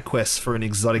side quests for an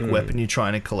exotic weapon you're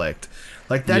trying to collect.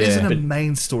 Like that isn't a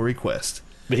main story quest.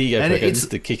 But here you go, this is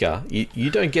the kicker. You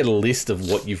don't get a list of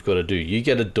what you've got to do. You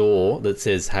get a door that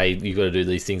says, hey, you've got to do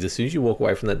these things. As soon as you walk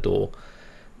away from that door,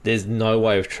 there's no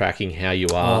way of tracking how you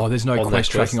are. Oh, there's no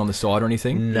quest tracking on the side or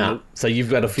anything? No. So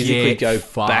you've got to physically go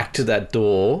back to that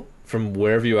door from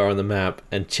wherever you are on the map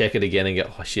and check it again and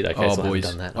go, oh shit, okay, so boys, I haven't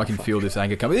done that. I can feel this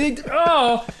anger coming.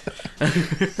 Oh!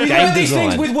 You learned these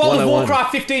things with World of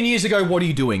Warcraft 15 years ago. What are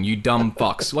you doing, you dumb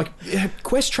fucks? Like,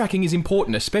 quest tracking is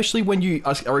important, especially when you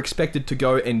are expected to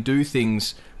go and do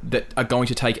things that are going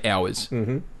to take hours.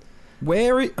 Mm-hmm.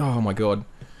 Oh my god.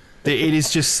 It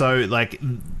is just so, like,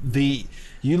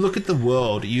 you look at the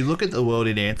world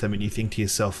in Anthem and you think to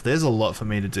yourself, there's a lot for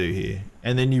me to do here.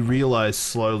 And then you realise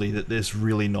slowly that there's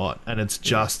really not, and it's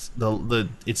just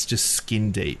it's just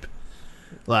skin deep.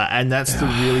 And that's the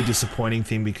really disappointing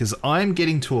thing, because I'm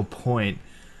getting to a point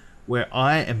where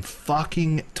I am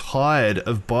fucking tired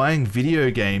of buying video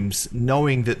games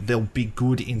knowing that they'll be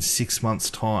good in 6 months'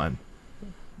 time.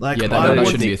 Like, that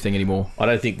shouldn't be a thing anymore. I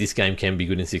don't think this game can be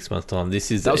good in 6 months' time.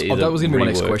 That was going to be my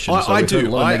next question. I do. A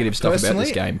lot of negative stuff about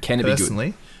this game. Can it be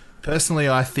good? Personally,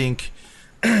 I think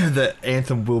that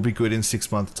Anthem will be good in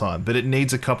 6 months' time, but it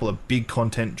needs a couple of big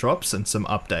content drops and some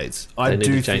updates. They need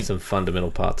to change some fundamental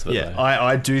parts of it. Yeah,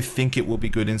 I do think it will be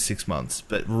good in 6 months,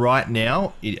 but right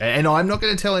now, and I'm not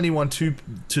going to tell anyone to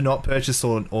not purchase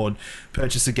or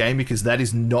purchase a game, because that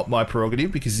is not my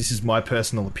prerogative, because this is my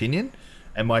personal opinion,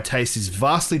 and my taste is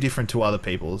vastly different to other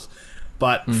people's.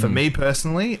 But for me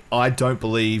personally, I don't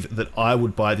believe that I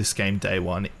would buy this game day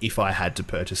one if I had to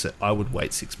purchase it. I would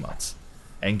wait 6 months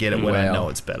and get it when I know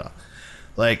it's better.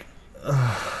 Like,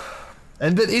 but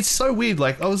it's so weird.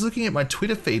 Like, I was looking at my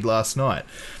Twitter feed last night,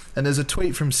 and there's a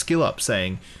tweet from SkillUp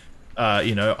saying,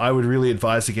 I would really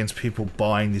advise against people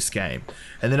buying this game.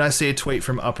 And then I see a tweet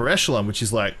from Upper Echelon, which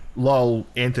is like, lol,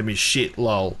 Anthem is shit,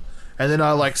 lol. And then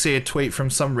I see a tweet from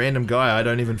some random guy I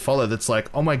don't even follow that's like,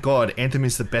 oh my god, Anthem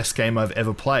is the best game I've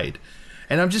ever played.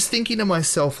 And I'm just thinking to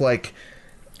myself, like,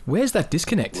 where's that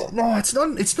disconnect? No,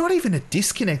 it's not even a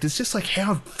disconnect. It's just like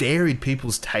how varied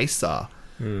people's tastes are.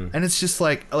 And it's just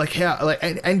like how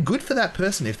and good for that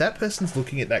person. If that person's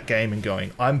looking at that game and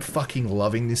going, I'm fucking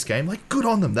loving this game, like, good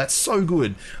on them. That's so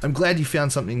good. I'm glad you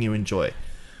found something you enjoy.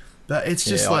 But it's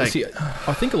just I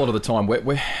think a lot of the time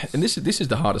and this is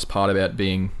the hardest part about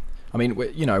being. I mean,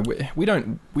 we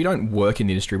don't work in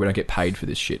the industry. We don't get paid for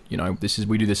this shit.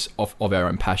 We do this off of our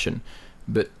own passion.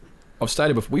 But I've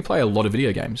stated before, we play a lot of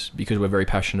video games because we're very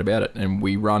passionate about it, and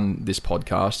we run this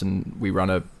podcast and we run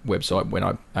a website when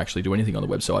I actually do anything on the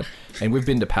website. And we've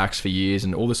been to PAX for years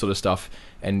and all this sort of stuff.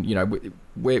 And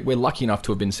we're lucky enough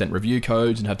to have been sent review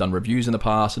codes and have done reviews in the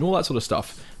past and all that sort of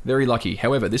stuff. Very lucky.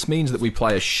 However, this means that we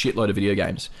play a shitload of video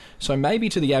games. So maybe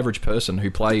to the average person who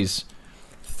plays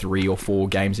 3 or 4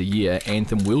 games a year,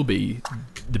 Anthem will be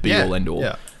the be all end all.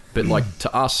 Yeah. But like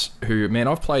to us, who, man,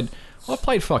 I've played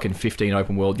fucking 15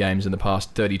 open world games in the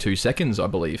past 32 seconds, I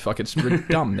believe. Like, it's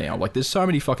dumb now. Like, there's so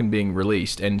many fucking being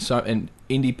released, and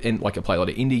like, I play a lot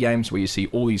of indie games where you see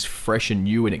all these fresh and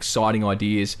new and exciting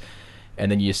ideas,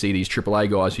 and then you see these AAA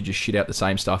guys who just shit out the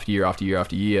same stuff year after year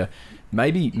after year.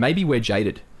 Maybe we're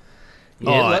jaded.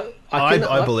 Yeah,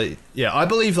 I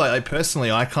believe like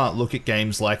personally, I can't look at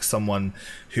games like someone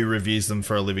who reviews them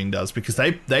for a living does, because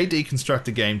they deconstruct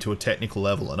a game to a technical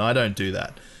level, and I don't do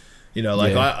that.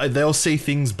 They'll see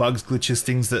things, bugs, glitches,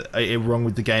 things that are wrong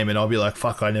with the game, and I'll be like,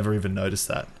 fuck, I never even noticed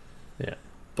that. Yeah.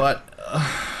 But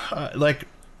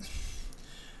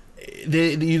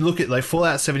you look at like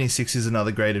Fallout 76 is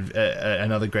another great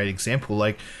example.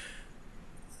 Like,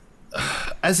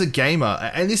 as a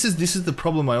gamer, and this is the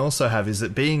problem I also have, is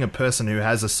that being a person who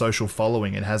has a social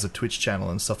following and has a Twitch channel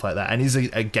and stuff like that, and is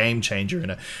a game changer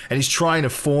and is trying to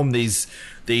form these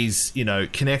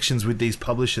connections with these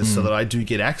publishers so that I do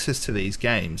get access to these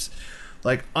games.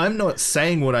 Like, I'm not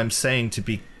saying what I'm saying to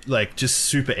be like just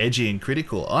super edgy and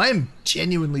critical. I am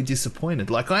genuinely disappointed.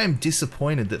 Like, I am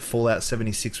disappointed that Fallout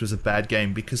 76 was a bad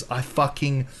game, because I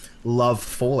fucking love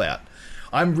Fallout.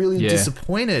 I'm really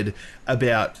disappointed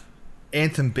about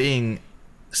Anthem being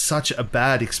such a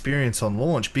bad experience on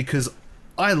launch, because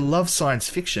I love science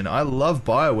fiction. I love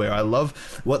BioWare. I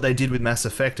love what they did with Mass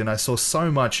Effect, and I saw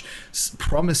so much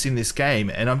promise in this game,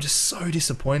 and I'm just so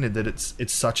disappointed that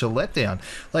it's such a letdown.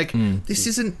 Like, this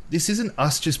isn't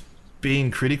us just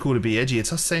being critical to be edgy.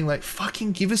 It's us saying, like,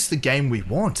 fucking give us the game we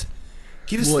want.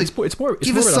 Give us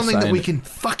something that we can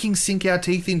fucking sink our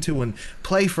teeth into and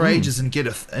play for ages and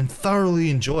and thoroughly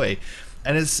enjoy.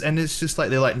 And it's just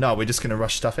like, they're like, no, we're just going to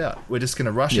rush stuff out. We're just going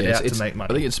to rush it out to make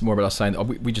money. I think it's more about us saying,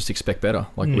 we just expect better.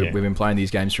 Like, we've been playing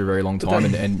these games for a very long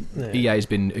time, and EA's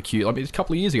been accused. I mean, a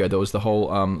couple of years ago, there was the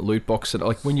whole loot box. And,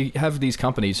 like, when you have these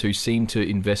companies who seem to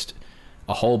invest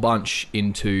a whole bunch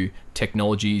into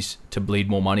technologies to bleed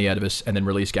more money out of us, and then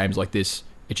release games like this,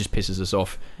 it just pisses us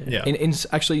off. Yeah. And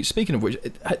actually, speaking of which,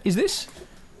 is this...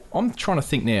 I'm trying to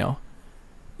think now.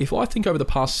 If I think over the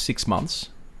past 6 months...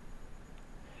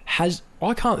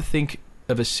 I can't think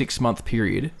of a 6-month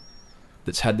period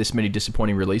that's had this many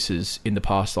disappointing releases in the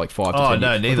past, like 5 to 10 years.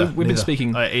 No, neither. We've been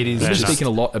speaking. We've been speaking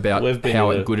a lot about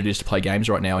how good it is to play games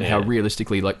right now, and how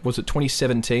realistically, like, was it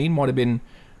 2017 might have been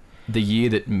the year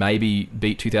that maybe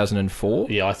beat 2004?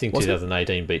 Yeah, I think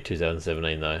 2018 beat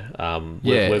 2017 though.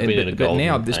 But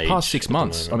now this past 6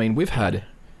 months, I mean, we've had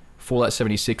Fallout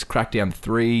 76, Crackdown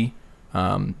 3.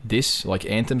 This, like,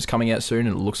 Anthem's coming out soon,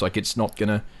 and it looks like it's not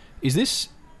gonna.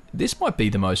 This might be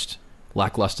the most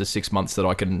lackluster 6 months that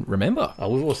I can remember.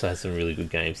 We've also had some really good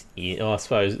games. I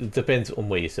suppose it depends on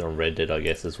where you sit on Red Dead, I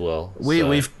guess, as well.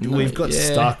 We've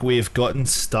gotten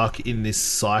stuck in this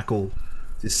cycle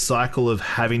of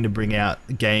having to bring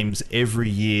out games every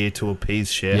year to appease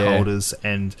shareholders,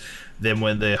 and then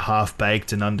when they're half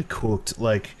baked and undercooked,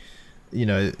 like,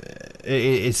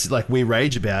 it's like we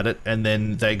rage about it, and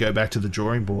then they go back to the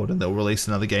drawing board, and they'll release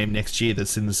another game next year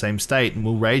that's in the same state, and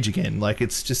we'll rage again. Like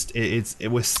it's just we're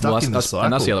stuck in the cycle.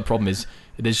 And that's the other problem is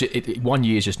 1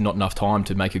 year is just not enough time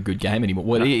to make a good game anymore.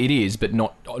 Well, it is, but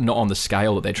not on the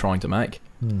scale that they're trying to make.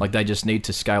 Like they just need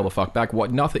to scale the fuck back.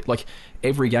 Nothing like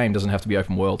every game doesn't have to be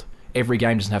open world. Every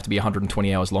game doesn't have to be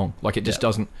 120 hours long. Like it just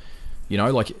doesn't.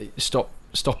 Like stop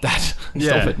that.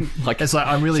 Yeah. Stop it. Like it's like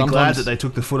I'm really glad that they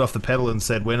took the foot off the pedal and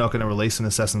said we're not going to release an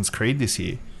Assassin's Creed this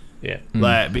year. Yeah.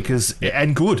 Like because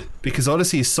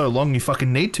Odyssey is so long, you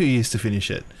fucking need 2 years to finish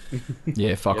it.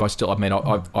 Yeah, fuck.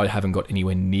 Yep. I haven't got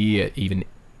anywhere near even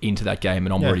into that game,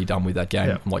 and I'm already done with that game.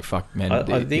 Yeah. I'm like, fuck, man. I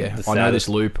know this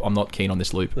loop. I'm not keen on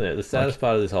this loop. Yeah, the saddest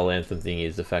part of this whole Anthem thing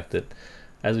is the fact that,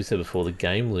 as we said before, the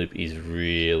game loop is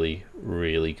really,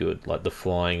 really good. Like the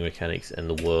flying mechanics and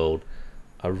the world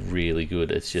are really good.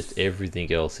 It's just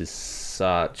everything else is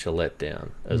such a letdown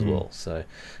as well. So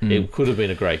it could have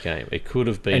been a great game. It could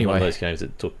have been one of those games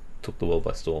that took the world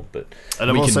by storm. But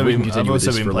I've also been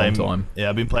playing time. Yeah,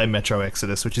 I've been playing Metro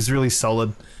Exodus, which is really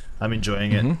solid. I'm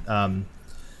enjoying it.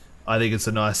 I think it's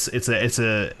a nice.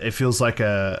 It feels like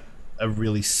a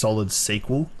really solid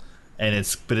sequel. And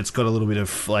it's got a little bit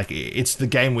of like it's the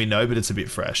game we know, but it's a bit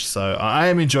fresh. So I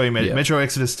am enjoying Metro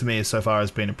Exodus. To me, so far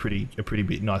has been a pretty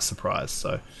bit nice surprise.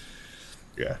 So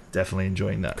yeah, definitely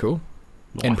enjoying that. Cool.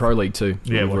 And Pro League too.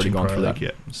 Yeah, we've already gone Pro through League, that.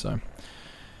 Yeah. So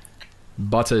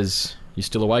Butters, you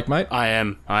still awake, mate? I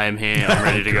am here. I'm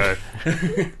ready to go.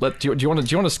 Do you want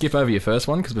to skip over your first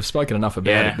one because we've spoken enough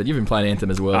about it? But you've been playing Anthem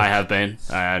as well. I have been.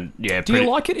 Do you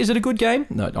like it? Is it a good game?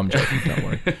 No, I'm joking. Don't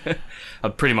worry.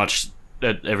 I've pretty much.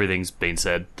 Everything's been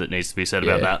said that needs to be said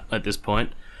about that at this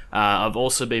point. I've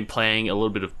also been playing a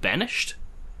little bit of Banished.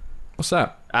 What's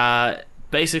that?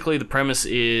 Basically, the premise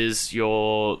is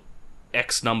your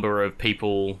X number of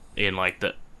people in like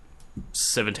the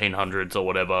 1700s or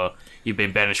whatever. You've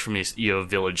been banished from your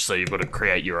village, so you've got to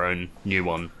create your own new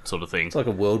one, sort of thing. It's like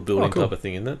a world building type of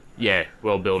thing, isn't it? Yeah,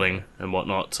 world building and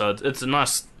whatnot. So it's a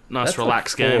nice That's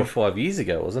relaxed like 4 game. or 5 years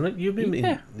ago, wasn't it? You've been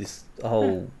in this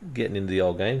whole getting into the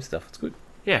old game stuff. It's good.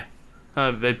 Yeah,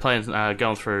 I've been playing,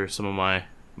 going through some of my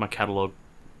catalogue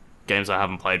games I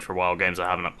haven't played for a while, games I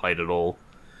haven't played at all.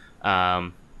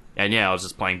 And yeah, I was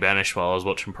just playing Banish while I was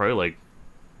watching Pro League.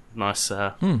 Nice,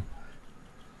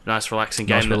 nice relaxing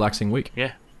game. Nice relaxing week.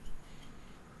 Yeah,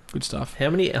 good stuff. How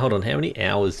many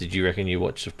hours did you reckon you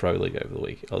watched of Pro League over the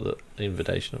week, or the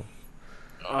Invitational?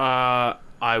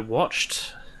 I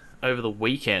watched over the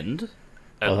weekend.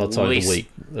 Outside the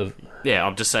week. Yeah,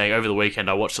 I'm just saying over the weekend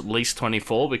I watched at least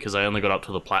 24 because I only got up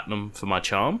to the platinum for my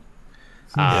charm.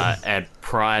 And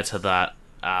prior to that,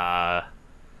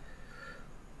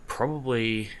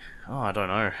 probably, I don't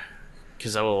know,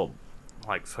 because they were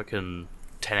like fucking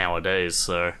 10-hour days,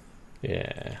 so...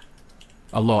 Yeah.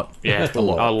 A lot. Yeah, a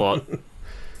lot.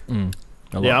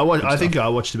 Yeah, I think I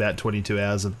watched about 23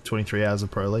 hours of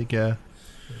Pro League, yeah.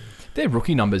 They're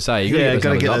rookie numbers, hey?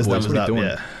 Gotta get those numbers up, doing?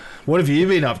 yeah. What have you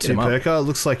been up to, Perker? It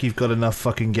looks like you've got enough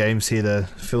fucking games here to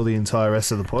fill the entire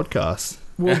rest of the podcast.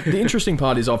 Well, the interesting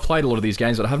part is I've played a lot of these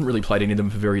games, but I haven't really played any of them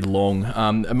for very long.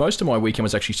 Most of my weekend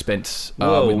was actually spent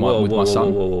with my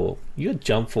son. Whoa. You got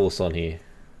Jump Force on here.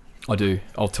 I do.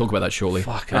 I'll talk about that shortly.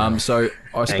 So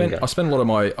I spent a lot of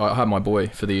I had my boy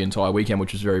for the entire weekend,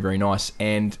 which was very, very nice.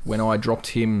 And when I dropped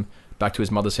him back to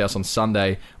his mother's house on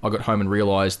Sunday, I got home and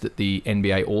realised that the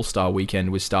NBA All-Star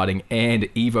Weekend was starting and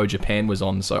Evo Japan was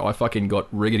on, so I fucking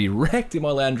got riggedy wrecked in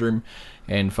my lounge room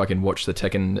and fucking watched the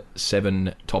Tekken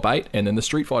 7 Top 8 and then the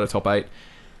Street Fighter Top 8,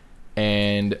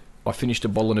 and I finished a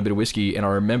bottle and a bit of whiskey, and I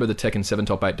remember the Tekken 7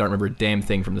 Top 8, don't remember a damn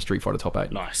thing from the Street Fighter Top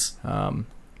 8. Nice.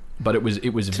 But it was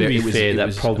very... To be fair,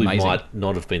 that probably amazing. might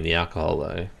not have been the alcohol,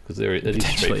 though, because it is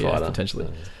Street Fighter. Potentially.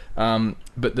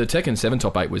 But the Tekken 7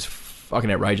 Top 8 was fucking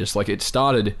outrageous. Like, it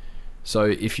started... So,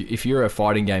 if you're a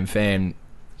fighting game fan,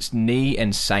 Knee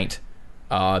and Saint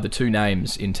are the two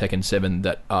names in Tekken 7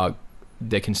 that are...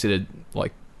 They're considered,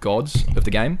 like, gods of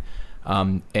the game.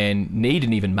 And Knee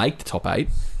didn't even make the Top 8,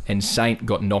 and Saint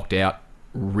got knocked out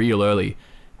real early.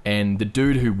 And the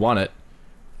dude who won it,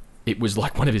 it was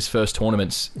like one of his first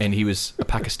tournaments, and he was a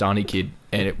Pakistani kid,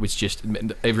 and it was just...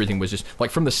 Everything was just...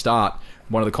 Like, from the start,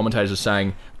 one of the commentators was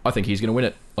saying, I think he's going to win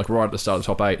it. Like, right at the start of the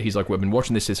Top 8, he's like, we've been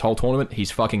watching this whole tournament. He's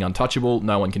fucking untouchable.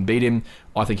 No one can beat him.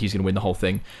 I think he's going to win the whole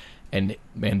thing. And,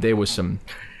 man, there was some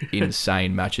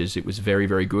insane matches. It was very,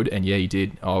 very good, and yeah, he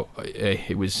did.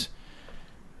 It was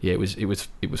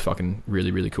fucking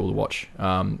really, really cool to watch.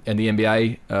 And the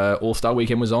NBA All-Star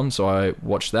Weekend was on, so I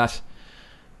watched that.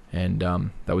 And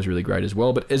that was really great as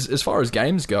well. But as far as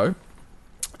games go...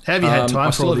 Have you had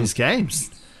time for all these games?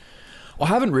 I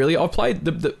haven't really. I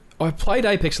played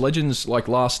Apex Legends like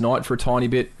last night for a tiny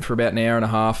bit, for about an hour and a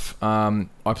half.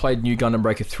 I played New Gundam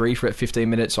Breaker 3 for about 15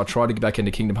 minutes. I tried to get back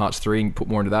into Kingdom Hearts 3 and put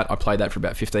more into that. I played that for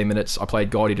about 15 minutes. I played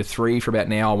God Eater 3 for about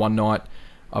an hour one night.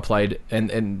 I played, and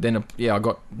then I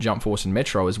got Jump Force and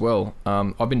Metro as well.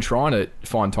 I've been trying to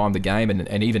find time to game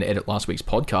and even edit last week's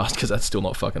podcast because that's still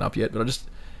not fucking up yet. But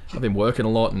I've been working a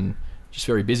lot and just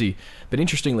very busy. But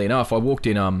interestingly enough, I walked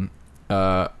in.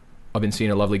 I've been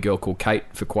seeing a lovely girl called Kate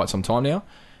for quite some time now,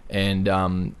 and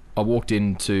I walked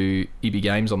into EB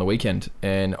Games on the weekend,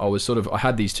 and I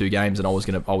had these two games, and I was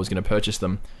gonna purchase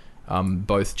them,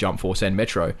 both Jump Force and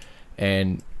Metro,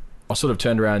 and I sort of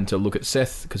turned around to look at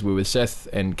Seth because we were with Seth,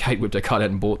 and Kate whipped her card out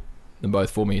and bought them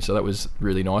both for me. So that was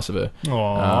really nice of her.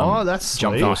 Oh, that's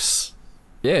Jump sweet. Force.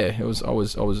 Yeah, it was. I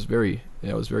was very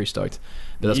stoked.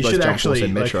 But that's You both should Jump actually, Force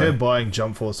and like Metro. her buying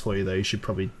Jump Force for you though. You should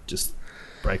probably just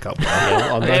break up.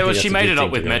 Yeah, well, she made it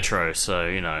up with Metro, so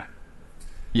you know.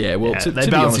 Yeah, well, to they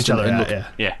be balance honest, each other and out. look,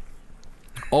 Yeah.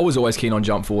 I was always keen on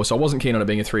Jump Force. I wasn't keen on it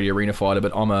being a 3D arena fighter,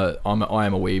 but I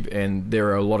am a weeb, and there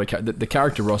are a lot of the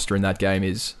character roster in that game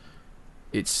is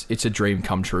it's a dream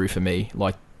come true for me.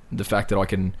 Like the fact that I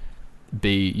can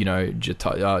be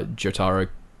Jotaro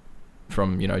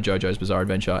from JoJo's Bizarre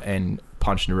Adventure and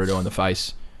punch Naruto in the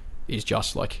face is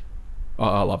just like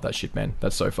I love that shit, man.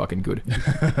 That's so fucking good.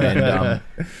 And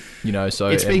so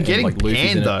it's been getting like, Luffy's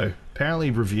banned in it. though.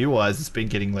 Apparently, review wise, it's been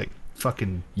getting like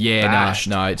fucking bashed.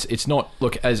 No, it's not.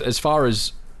 Look, as far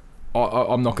as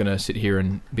I'm not going to sit here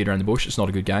and beat around the bush. It's not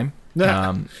a good game.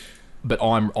 But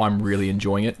I'm really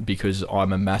enjoying it because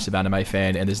I'm a massive anime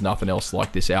fan, and there's nothing else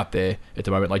like this out there at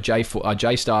the moment. Like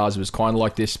J Stars was kind of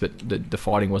like this, but the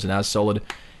fighting wasn't as solid,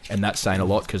 and that's saying a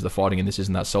lot because the fighting in this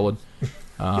isn't that solid.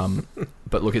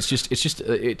 But look, it's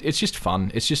just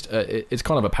fun. It's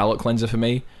kind of a palate cleanser for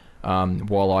me,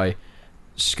 while I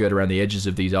skirt around the edges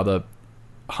of these other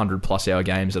 100+ hour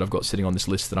games that I've got sitting on this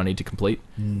list that I need to complete.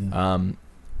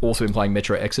 Also been playing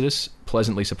Metro Exodus.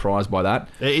 Pleasantly surprised by that.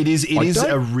 It is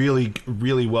a really,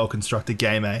 really well constructed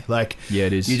game, eh? Like, yeah,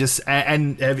 it is. You just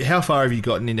how far have you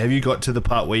gotten in? Have you got to the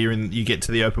part where you get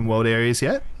to the open world areas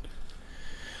yet?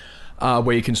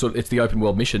 Where you can it's the open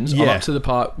world missions. Yeah. I'm up to the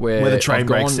part where the train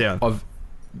breaks down.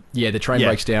 The train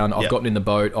breaks down. I've gotten in the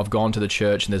boat. I've gone to the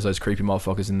church, and there's those creepy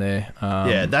motherfuckers in there.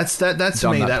 That's to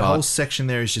me. That part. whole section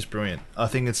there is just brilliant. I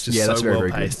think it's just so very, well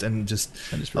very paced and just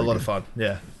a lot of fun.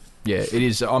 Yeah. Yeah, it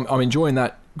is. I'm enjoying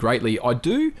that greatly.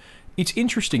 It's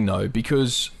interesting though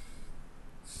because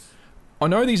I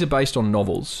know these are based on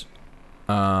novels,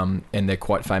 and they're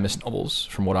quite famous novels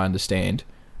from what I understand.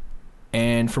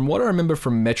 And from what I remember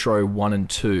from Metro 1 and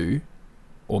 2,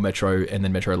 or Metro and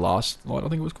then Metro Last Light, I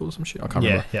think it was called, or some shit. I can't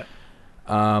remember.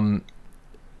 Yeah.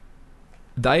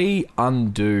 They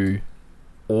undo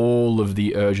all of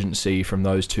the urgency from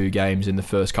those two games in the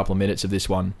first couple of minutes of this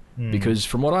one. Because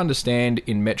from what I understand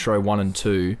in Metro 1 and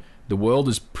 2, the world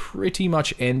is pretty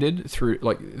much ended through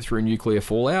nuclear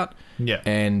fallout. Yeah.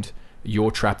 And you're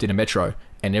trapped in a metro.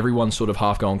 And everyone's sort of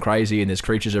half going crazy, and there's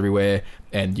creatures everywhere,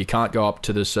 and you can't go up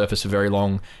to the surface for very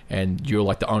long, and you're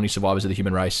like the only survivors of the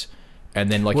human race.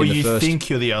 And then, like, in the first, you think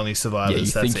you're the only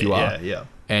survivors. Yeah, you think you are. Yeah.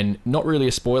 And not really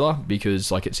a spoiler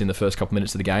because, like, it's in the first couple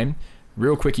minutes of the game.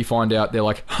 Real quick, you find out they're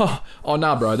like, oh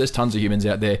nah, bro, there's tons of humans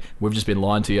out there. We've just been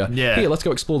lying to you. Yeah. Here, let's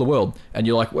go explore the world. And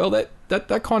you're like, well,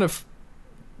 that kind of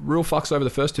real fucks over the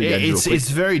first two games. It's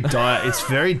very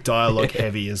dialogue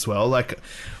heavy as well. Like,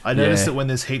 I noticed that when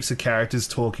there's heaps of characters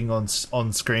talking on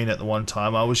screen at the one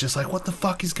time, I was just like, what the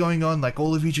fuck is going on? Like,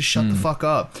 all of you just shut the fuck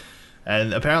up.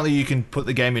 And apparently you can put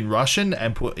the game in Russian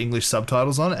and put English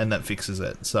subtitles on, and that fixes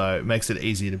it. So it makes it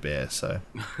easier to bear. So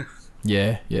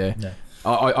yeah.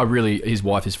 I really, his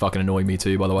wife is fucking annoying me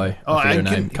too, by the way. Oh,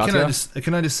 and can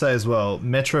I just say as well,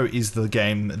 Metro is the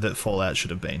game that Fallout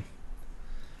should have been.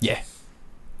 Yeah.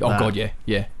 Oh god,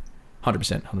 yeah,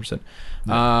 100%.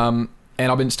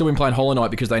 And I've still been playing Hollow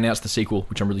Knight because they announced the sequel,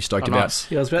 which I'm really stoked about.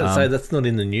 Nice. Yeah, I was about to say that's not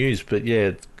in the news, but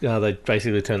yeah, they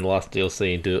basically turned the last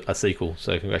DLC into a sequel.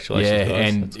 So congratulations,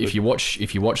 guys. And that's if you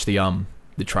watch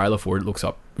the trailer for it,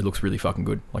 it looks really fucking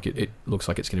good. Like it looks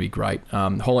like it's going to be great.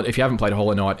 If you haven't played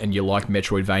Hollow Knight and you like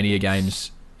Metroidvania games,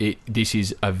 this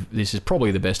is probably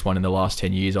the best one in the last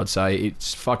 10 years, I'd say.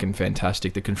 It's fucking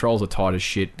fantastic. The controls are tight as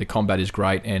shit. The combat is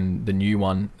great, and the new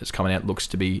one that's coming out looks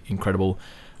to be incredible.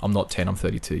 I'm not 10, I'm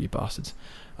 32, you bastards.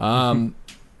 And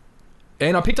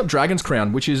I picked up Dragon's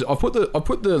Crown, which is I put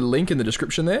the link in the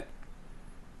description there.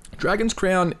 Dragon's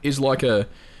Crown is like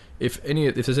if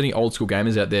there's any old school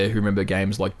gamers out there who remember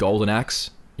games like Golden Axe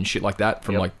and shit like that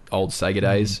from like old Sega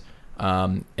days,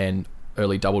 and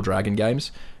early Double Dragon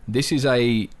games. This is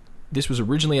a this was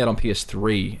originally out on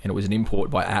PS3, and it was an import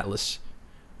by Atlas.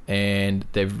 And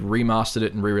they've remastered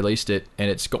it and re-released it, and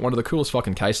it's got one of the coolest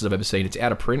fucking cases I've ever seen. It's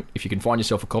out of print. If you can find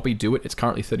yourself a copy, do it. It's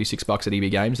currently $36 at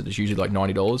EB Games, and it's usually like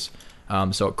 $90.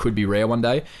 So it could be rare one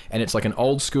day. And it's like an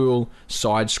old school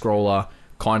side scroller,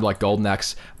 kind of like Golden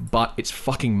Axe, but it's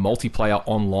fucking multiplayer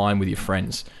online with your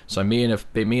friends. So me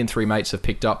and three mates have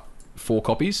picked up 4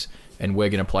 copies, and we're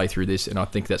going to play through this, and I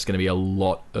think that's going to be a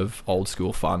lot of old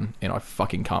school fun, and I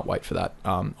fucking can't wait for that.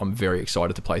 I'm very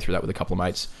excited to play through that with a couple of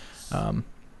mates.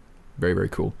 Very, very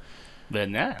cool. Very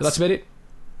nice. But that's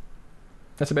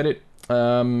about it.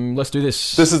 Let's do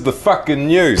this. This is the fucking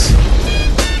news.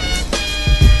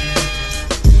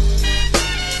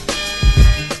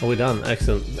 Are we done?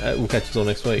 Excellent. We'll catch you all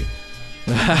next week.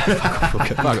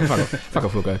 Fuck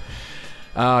off, Wilco.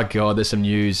 Oh, God, there's some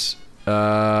news.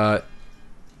 Nintendo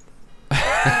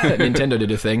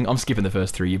did a thing. I'm skipping the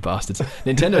first 3, you bastards.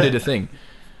 Nintendo did a thing.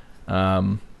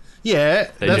 Yeah,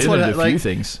 that's what a few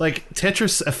things. Like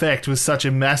Tetris Effect was such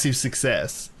a massive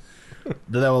success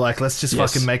that they were like, let's just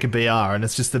fucking make a BR, and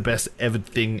it's just the best ever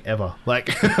thing ever. Like,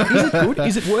 is it good?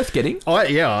 Is it worth getting? I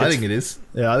think it is.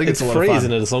 Yeah, I think it's a lot free, of fun.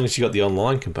 isn't it? As long as you got the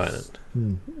online component.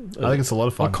 I think it's a lot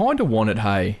of I fun. kind of want it.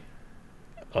 Hey,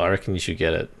 I reckon you should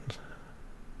get it.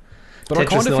 but I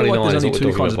kind of feel like there's only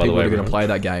 2 kinds of people that are going to play. play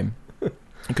that game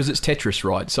because it's Tetris,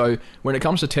 right? So when it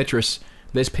comes to Tetris,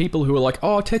 there's people who are like,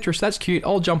 oh, Tetris, that's cute,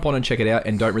 I'll jump on and check it out,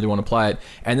 and don't really want to play it.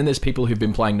 And then there's people who've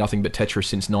been playing nothing but Tetris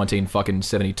since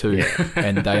 1972,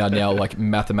 and they are now like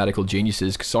mathematical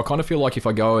geniuses. So I kind of feel like if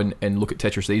I go and look at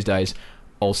Tetris these days,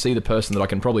 I'll see the person that I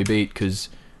can probably beat because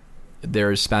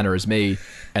they're as spanner as me,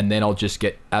 and then I'll just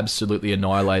get absolutely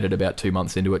annihilated about 2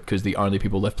 months into it because the only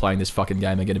people left playing this fucking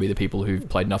game are going to be the people who've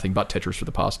played nothing but Tetris for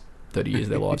the past 30 years of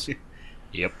their lives.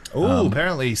 Yep. Oh,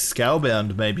 apparently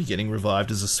Scalebound may be getting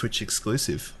revived as a Switch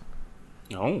exclusive.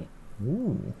 Oh.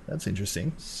 Ooh, that's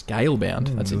interesting.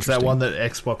 Scalebound. That's interesting. Was that one that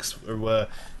Xbox were?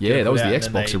 Yeah, that was the out, and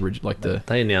Xbox then original. Like the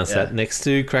They announced that next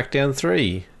to Crackdown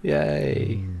 3.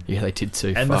 Yay. yeah, they did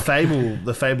too. and Fuck.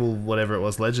 the Fable, whatever it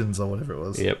was, Legends or whatever it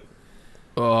was. Yep.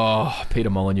 Oh, Peter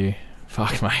Molyneux.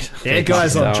 Fuck, mate. Yeah,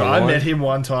 guy's on Darren drugs. I White. met him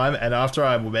one time, and after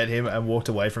I met him and walked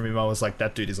away from him, I was like,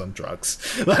 that dude is on drugs.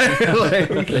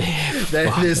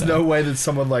 There's no way that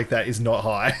someone like that is not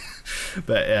high.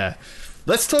 But yeah,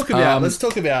 let's talk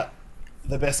about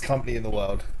the best company in the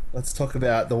world. Let's talk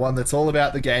about the one that's all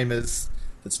about the gamers,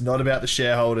 that's not about the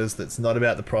shareholders, that's not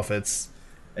about the profits,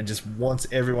 and just wants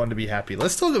everyone to be happy.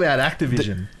 Let's talk about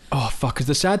Activision. Oh fuck! Because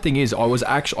the sad thing is, I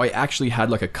actually had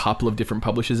like a couple of different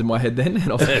publishers in my head then, and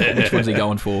I was like, which one's he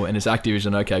going for? And it's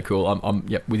Activision. Okay, cool. I'm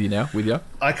yep with you now. With you.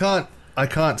 I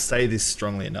can't say this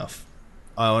strongly enough.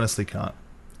 I honestly can't.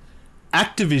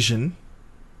 Activision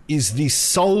is the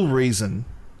sole reason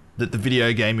that the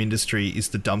video game industry is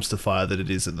the dumpster fire that it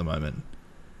is at the moment.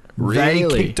 They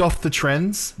Really? kicked off the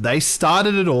trends. They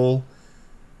started it all.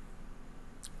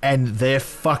 And they're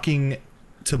fucking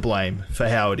to blame for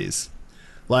how it is.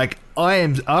 Like, I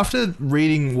am, after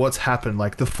reading what's happened,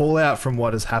 like the fallout from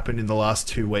what has happened in the last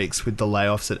 2 weeks with the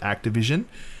layoffs at Activision,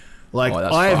 like, Oh,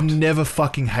 that's I have fucked. never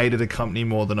fucking hated a company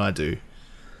more than I do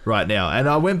right now. And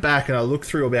I went back and I looked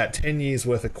through about 10 years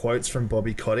worth of quotes from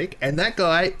Bobby Kotick, and that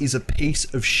guy is a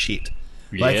piece of shit.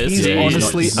 Like, Yes, he's yeah, he's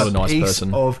honestly not a nice piece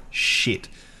person. of shit.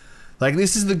 Like,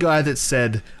 this is the guy that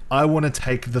said, I want to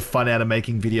take the fun out of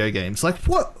making video games. Like,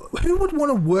 what? Who would want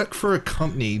to work for a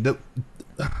company that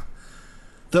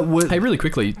would... Hey, really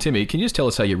quickly, Timmy, can you just tell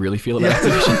us how you really feel about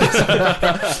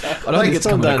Activision? I don't think it's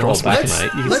coming don't across. hold back, let's mate.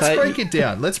 You can let's say- break it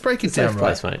down. Let's break it Safe down,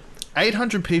 place, right? mate.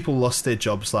 800 people lost their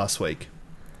jobs last week.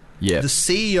 Yeah. The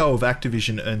CEO of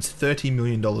Activision earns $30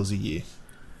 million a year.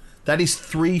 That is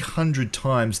 300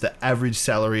 times the average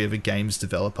salary of a games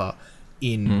developer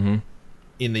in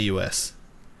the US.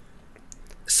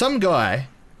 Some guy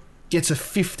gets a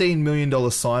 $15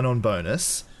 million sign-on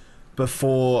bonus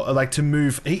before, like, to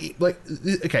move.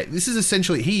 Okay, this is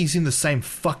essentially, he's in the same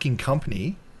fucking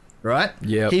company, right?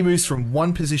 Yep. He moves from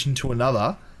one position to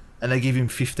another, and they give him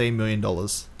 $15 million,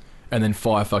 And then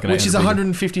fire fucking which is 800 people.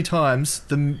 150 times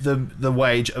the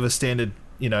wage of a standard,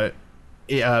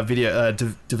 video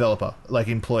developer, like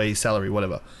employee salary,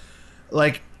 whatever.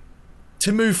 Like,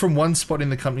 to move from one spot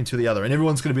in the company to the other, and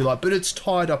everyone's going to be like, but it's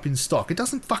tied up in stock. It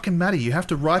doesn't fucking matter. You have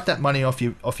to write that money off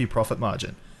your profit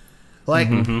margin. Like,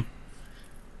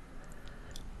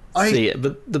 See,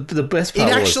 but the best it part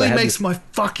was actually they had makes this- my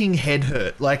fucking head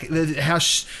hurt. Like, how...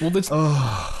 Well,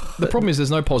 the problem is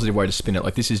there's no positive way to spin it.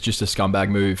 Like, this is just a scumbag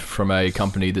move from a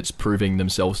company that's proving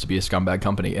themselves to be a scumbag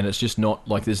company, and it's just not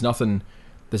like there's nothing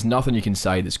you can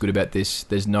say that's good about this.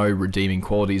 There's no redeeming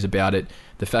qualities about it.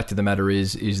 The fact of the matter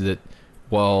is that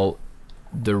while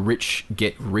the rich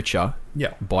get richer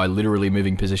Yeah. by literally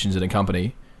moving positions in a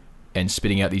company and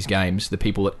spitting out these games, the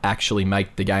people that actually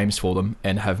make the games for them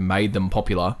and have made them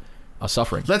popular are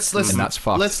suffering. And that's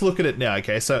fucked. Let's look at it now,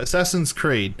 okay? So Assassin's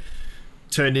Creed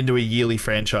turned into a yearly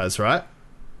franchise, right?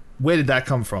 Where did that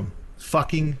come from?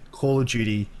 Fucking Call of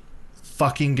Duty,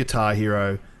 fucking Guitar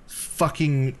Hero,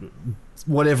 fucking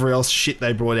whatever else shit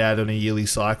they brought out on a yearly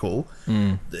cycle.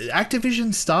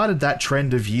 Activision started that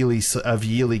trend of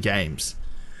yearly games,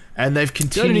 and they've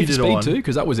continued it on too,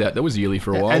 because that was yearly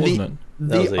for a while, and wasn't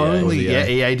it?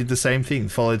 EA did the same thing,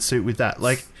 followed suit with that.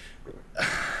 Like,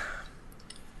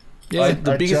 yeah,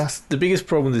 the biggest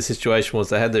problem with this situation was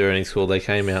they had their earnings call. They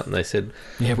came out and they said,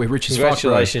 "Yeah, we're rich as fuck,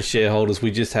 congratulations, shareholders!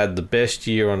 We just had the best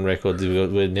year on record.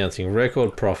 We're announcing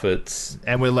record profits,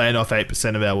 and we're laying off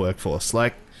 8% of our workforce."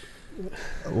 Like,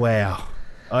 wow.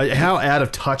 How out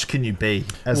of touch can you be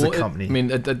as a company?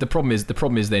 The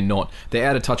problem is they're not. They're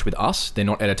out of touch with us. They're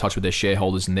not out of touch with their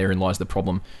shareholders, and therein lies the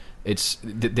problem.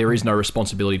 There is no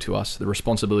responsibility to us. The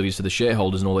responsibility is to the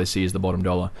shareholders, and all they see is the bottom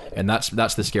dollar, and that's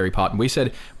the scary part. And we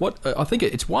said, I think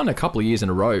it's won a couple of years in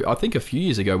a row. I think a few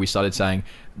years ago we started saying,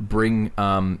 bring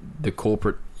the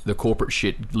corporate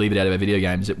shit, leave it out of our video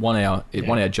games. It won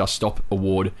our Just Stop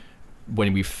award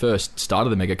when we first started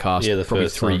the Megacast, probably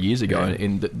 3 years ago,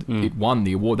 and it won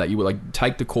the award that year. Like,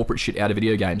 take the corporate shit out of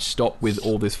video games. Stop with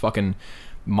all this fucking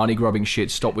money grubbing shit.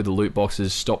 Stop with the loot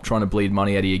boxes. Stop trying to bleed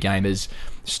money out of your gamers.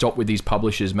 Stop with these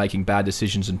publishers making bad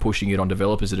decisions and pushing it on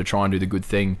developers that are trying to do the good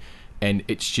thing. And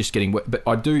it's just getting. But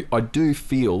I do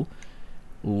feel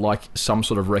like some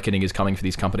sort of reckoning is coming for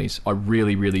these companies. I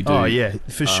really, really do. Oh yeah,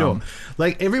 for sure.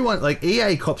 Like, everyone, like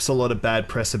EA cops a lot of bad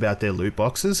press about their loot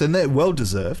boxes, and they're well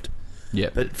deserved. Yeah,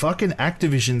 but fucking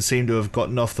Activision seem to have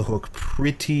gotten off the hook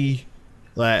pretty.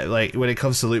 Like when it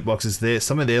comes to loot boxes,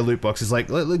 some of their loot boxes, like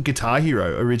Guitar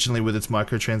Hero originally with its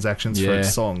microtransactions for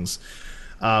its songs,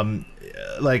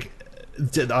 like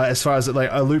as far as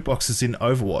like loot boxes in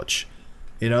Overwatch,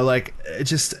 like it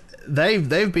just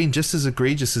they've been just as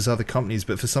egregious as other companies,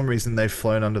 but for some reason they've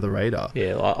flown under the radar.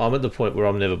 Yeah, I'm at the point where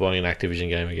I'm never buying an Activision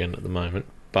game again at the moment,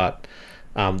 but.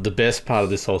 The best part of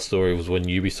this whole story was when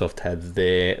Ubisoft had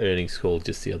their earnings call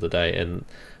just the other day, and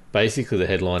basically the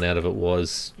headline out of it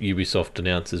was Ubisoft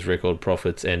announces record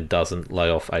profits and doesn't lay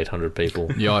off 800 people.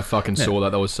 Yeah, I fucking saw that.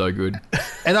 That was so good.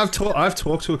 And I've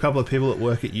talked to a couple of people that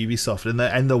work at Ubisoft,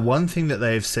 and the one thing that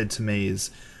they've said to me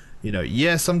is,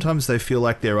 sometimes they feel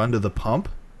like they're under the pump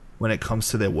when it comes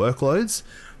to their workloads,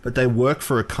 but they work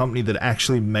for a company that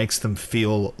actually makes them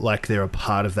feel like they're a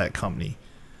part of that company.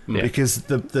 Yeah. Because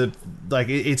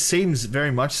it seems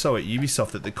very much so at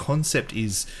Ubisoft that the concept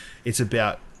is it's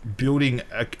about building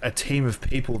a team of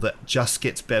people that just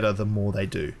gets better the more they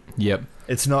do. Yep.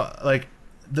 It's not like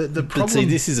the problem. But see,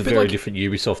 this is a very different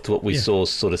Ubisoft to what we saw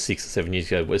sort of 6 or 7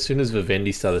 years ago. As soon as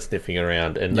Vivendi started sniffing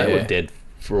around, and they were dead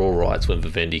for all rights when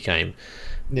Vivendi came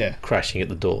crashing at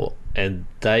the door, and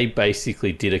they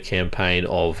basically did a campaign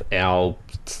of our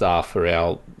staff or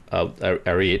our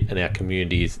it and our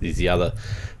community is the other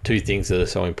two things that are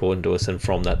so important to us, and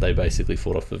from that they basically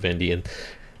fought off Vivendi, and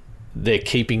they're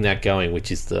keeping that going,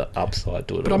 which is the upside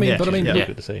to it. But I mean,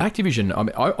 good to see. Activision.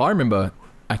 I remember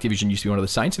Activision used to be one of the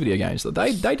Saints of video games.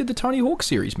 They did the Tony Hawk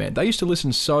series, man. They used to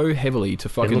listen so heavily to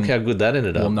fucking. And look how good that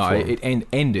ended up. Well, no, it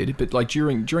ended, but like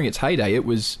during its heyday, it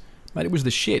was the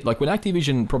shit. Like when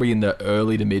Activision, probably in the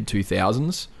early to mid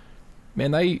 2000s,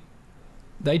 man,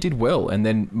 they did well, and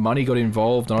then money got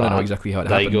involved. And I don't know exactly how it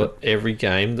happened. They got every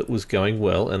game that was going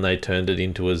well, and they turned it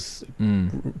into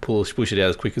push it out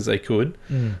as quick as they could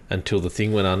until the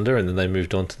thing went under, and then they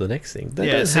moved on to the next thing. They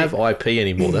don't have IP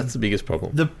anymore. That's the biggest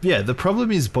problem. The problem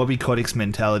is Bobby Kotick's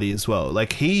mentality as well.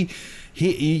 Like you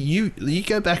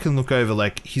go back and look over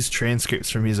like his transcripts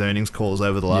from his earnings calls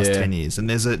over the last 10 years, and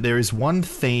there is one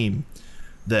theme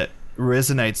that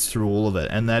resonates through all of it,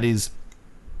 and that is,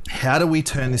 how do we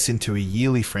turn this into a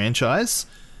yearly franchise?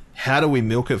 How do we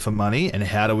milk it for money? And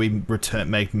how do we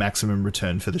make maximum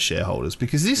return for the shareholders?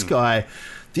 Because this guy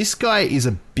is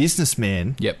a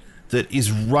businessman that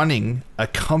is running a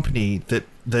company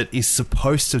that is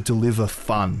supposed to deliver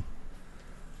fun.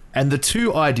 And the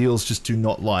two ideals just do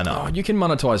not line up. Oh, you can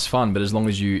monetize fun, but as long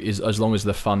as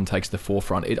the fun takes the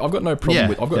forefront, I've got no problem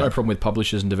no problem with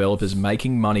publishers and developers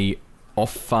making money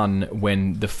off fun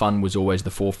when the fun was always the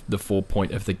four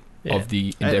point of the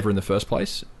endeavor in the first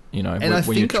place.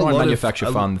 When you try and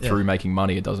manufacture fun through making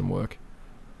money, it doesn't work.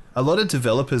 A lot of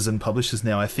developers and publishers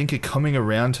now, I think, are coming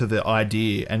around to the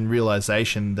idea and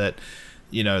realization that,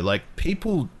 like,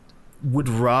 people would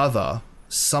rather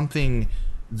something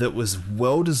that was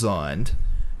well designed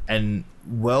and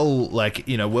well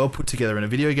put together in a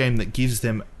video game that gives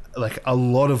them like a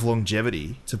lot of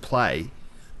longevity to play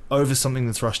over something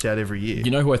that's rushed out every year.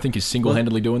 You know who I think is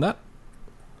single-handedly doing that?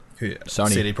 Sony.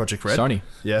 CD Projekt Red. Sony.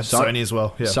 Yeah, Sony as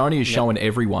well. Yeah. Sony is showing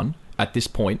everyone at this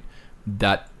point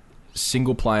that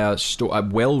single-player,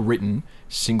 well-written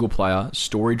single-player,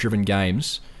 story-driven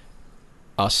games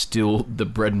are still the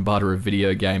bread and butter of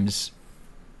video games.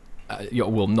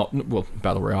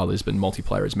 Battle Royale is, but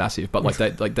multiplayer is massive. But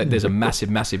there's a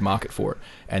massive market for it,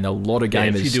 and a lot of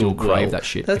gamers still crave that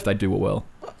shit if they do it well.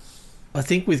 I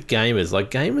think with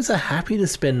gamers are happy to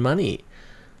spend money.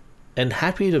 And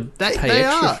happy to pay extra. They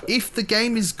are, if the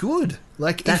game is good.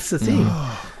 That's the thing.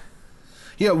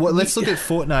 Yeah, well, let's look at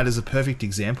Fortnite as a perfect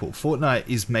example. Fortnite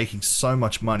is making so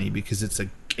much money because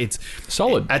it's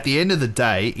solid. At the end of the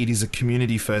day, it is a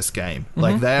community-first game.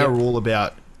 They are all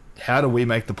about how do we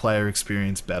make the player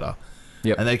experience better.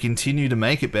 Yep. And they continue to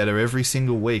make it better every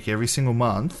single week, every single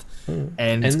month.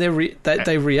 And they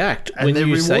react and when they're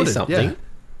you say rewarded, something. yeah.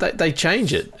 They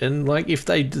change it, and if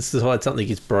they decide something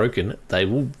is broken, they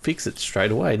will fix it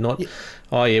straight away. Not, we've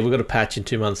got a patch in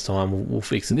 2 months' time. We'll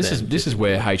fix it. This is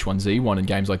where H1Z1 and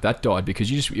games like that died,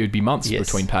 because it would be months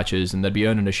between patches, and they'd be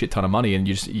earning a shit ton of money, and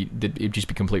it'd just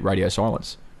be complete radio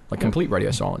silence, complete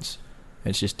radio silence.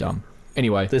 It's just dumb.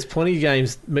 Anyway, there's plenty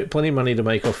of money to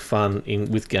make off fun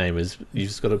with gamers. You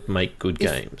just got to make good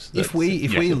games. If we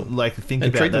think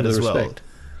about that as well.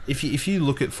 If you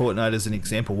look at Fortnite as an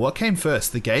example, what came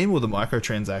first, the game or the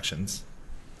microtransactions?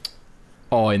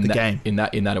 Oh, in that game. In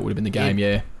that it would have been the game,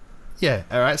 yeah. Yeah,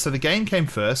 all right. So the game came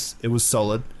first. It was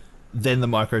solid. Then the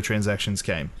microtransactions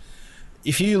came.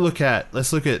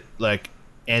 Let's look at like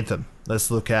Anthem.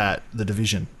 Let's look at The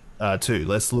Division 2.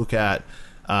 Let's look at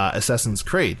Assassin's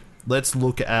Creed. Let's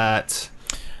look at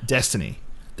Destiny.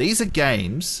 These are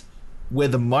games where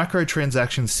the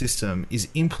microtransaction system is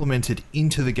implemented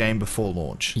into the game before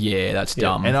launch. Yeah, that's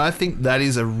dumb. And I think that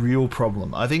is a real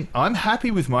problem. I think I'm happy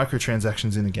with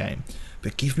microtransactions in a game,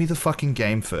 but give me the fucking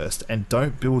game first, and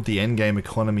don't build the end game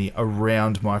economy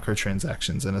around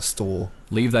microtransactions and a store.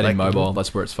 Leave that in mobile.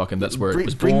 That's where it's fucking. That's where it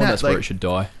was born. That's where it should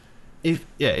die. If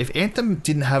Anthem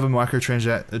didn't have a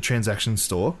microtransaction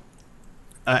store,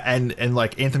 and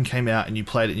Anthem came out and you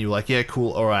played it and you were like, yeah,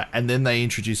 cool, all right. And then they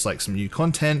introduced like some new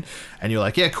content and you're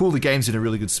like, yeah, cool, the game's in a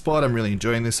really good spot. I'm really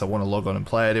enjoying this. I want to log on and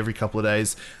play it every couple of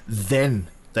days. Then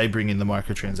they bring in the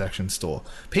microtransaction store.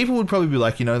 People would probably be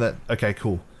like, okay,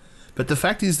 cool. But the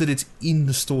fact is that it's in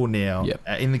the store now,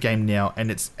 in the game now, and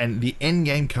the end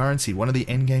game currency, one of the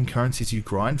end game currencies you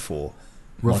grind for,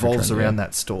 revolves around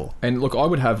that store. And look, I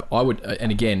would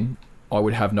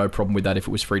have no problem with that if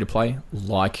it was free to play,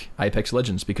 like Apex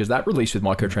Legends, because that released with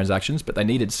microtransactions, but they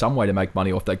needed some way to make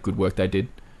money off that good work they did.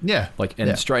 Yeah,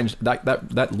 it's strange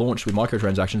that launched with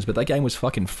microtransactions, but that game was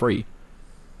fucking free.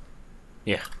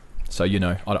 Yeah. So I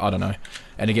don't know.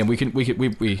 And again, we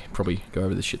probably go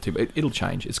over this shit too, but it'll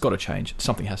change. It's got to change.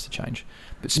 Something has to change.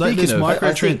 But speaking I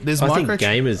think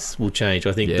gamers will change.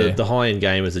 I think the high end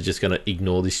gamers are just going to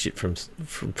ignore this shit from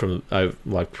pretty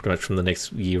much from the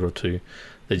next year or two.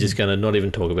 They're just going to not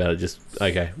even talk about it. Just,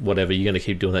 okay, whatever. You're going to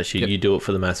keep doing that shit. Yep. You do it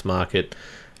for the mass market.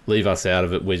 Leave us out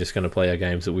of it. We're just going to play our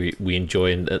games that we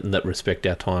enjoy and that respect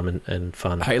our time and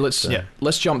fun. Hey, let's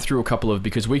jump through a couple of,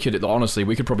 because we could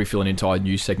probably fill an entire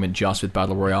news segment just with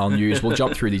Battle Royale news. We'll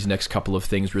jump through these next couple of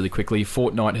things really quickly.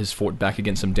 Fortnite has fought back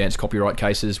against some dance copyright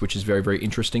cases, which is very, very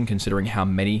interesting considering how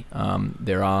many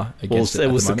there are against it.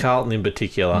 It was the Carlton in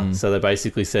particular. So they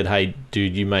basically said, hey,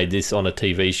 dude, you made this on a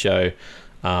TV show.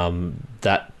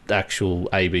 That actual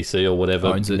ABC or whatever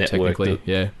owns it network, technically,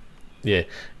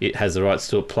 it has the rights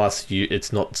to it. Plus,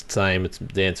 it's not the same. The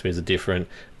dance moves are different.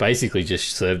 Basically,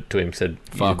 just served to him, said,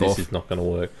 "Fuck off. This is not going to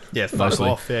work." Yeah, fuck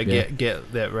off.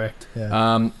 Get that wrecked.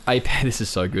 Yeah. This is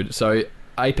so good. So,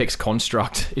 Apex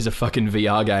Construct is a fucking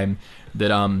VR game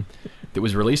that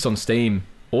was released on Steam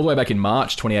all the way back in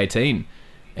March 2018.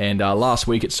 And last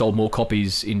week, it sold more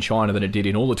copies in China than it did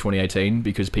in all of 2018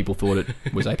 because people thought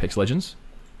it was Apex Legends.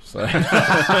 So That's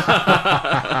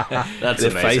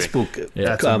their amazing.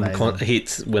 Facebook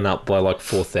hits went up by like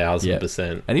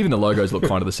 4,000%. And even the logos look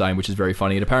kind of the same, which is very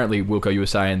funny. And apparently, Wilco, you were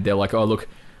saying, they're like, oh, look,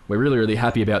 we're really, really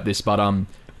happy about this, but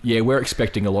we're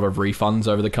expecting a lot of refunds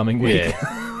over the coming week.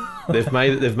 Yeah.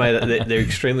 They're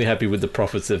extremely happy with the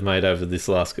profits they've made over this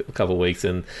last couple of weeks,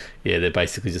 and they're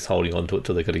basically just holding on to it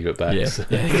till they got to give it back. Yeah,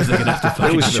 because they're gonna have to.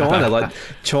 It was China.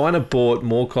 China bought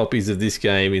more copies of this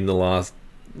game in the last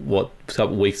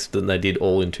couple of weeks than they did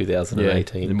all in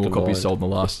 2018. Yeah, more copies sold in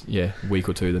the last week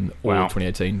or two than all of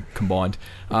 2018 combined.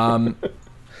 And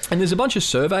there's a bunch of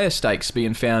surveyor stakes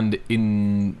being found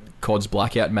in COD's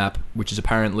Blackout map, which is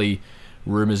apparently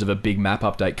rumours of a big map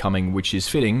update coming, which is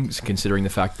fitting considering the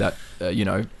fact that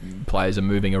players are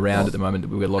moving around at the moment.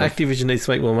 We've got a lot of Activision needs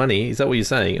to make more money. Is that what you're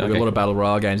saying? We've got a lot of Battle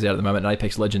Royale games out at the moment, and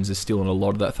Apex Legends is still in a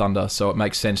lot of that thunder, so it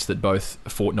makes sense that both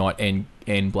Fortnite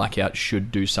and Blackout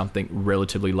should do something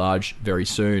relatively large very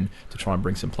soon to try and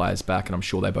bring some players back, and I'm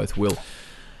sure they both will.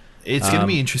 It's going to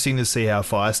be interesting to see how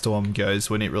Firestorm goes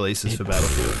when it releases for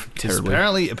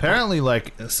Battlefield. Apparently,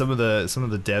 like some of the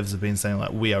devs have been saying,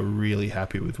 like, we are really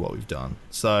happy with what we've done.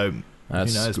 So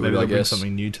that's who knows? good, Maybe they'll bring guess.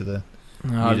 something new to the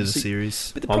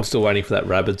series. I'm still waiting for that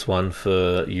Rabbids one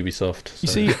for Ubisoft. So. You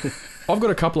see, I've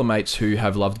got a couple of mates who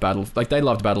have loved they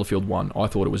loved Battlefield 1. I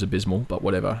thought it was abysmal, but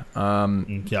whatever.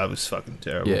 Yeah, it was fucking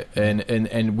terrible. Yeah,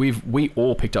 and we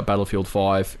all picked up Battlefield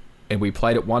 5, and we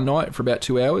played it one night for about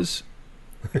 2 hours.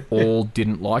 All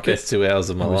didn't like it. Best 2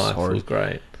 hours of my life. Horrid. It was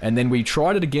great. And then we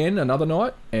tried it again another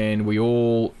night, and we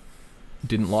all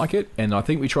didn't like it. And I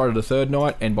think we tried it a third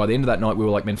night, and by the end of that night, we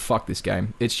were like, man, fuck this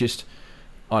game. It's just,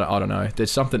 I don't know. There's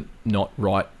something not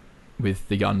right with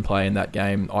the gunplay in that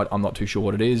game. I'm not too sure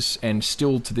what it is. And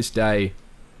still to this day,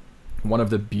 one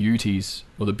of the beauties,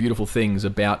 or the beautiful things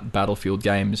about Battlefield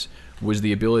games was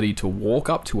the ability to walk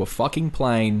up to a fucking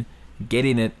plane, get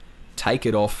in it, take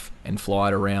it off, and fly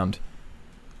it around.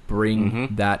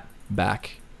 Bring that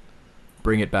back.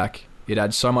 Bring it back. It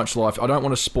adds so much life. I don't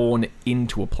want to spawn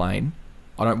into a plane.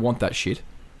 I don't want that shit.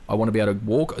 I want to be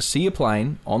able to see a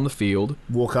plane on the field,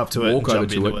 walk up to it, walk over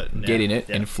to it, get in it,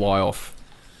 and fly off.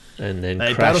 And then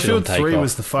Battlefield 3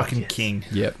 was the fucking king.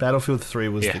 Yep. Battlefield 3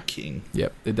 was the king.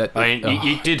 Yep.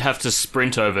 You did have to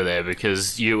sprint over there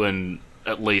because you and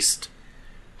at least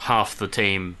half the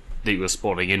team that you were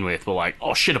spawning in with were like,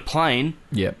 oh shit, a plane.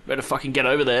 Yep. Better fucking get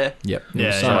over there. Yep. It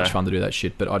was so much fun to do that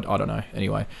shit, but I don't know.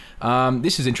 Anyway,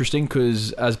 this is interesting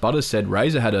because, as Butters said,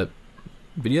 Razer had a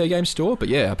video game store,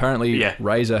 but apparently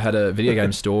Razer had a video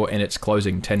game store and it's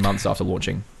closing 10 months after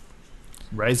launching.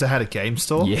 Razer had a game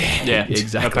store? Yeah,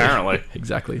 exactly. Apparently.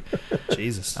 Exactly.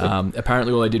 Jesus.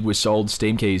 Apparently all they did was sold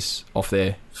Steam keys off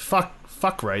there.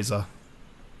 Fuck Razer.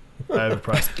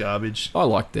 Overpriced garbage. I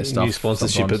like their stuff. New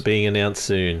sponsorship sometimes. being announced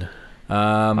soon.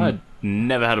 I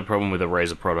never had a problem with a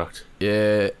Razer product.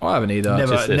 Yeah, I haven't either.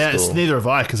 Neither have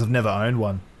I, because I've never owned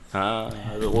one.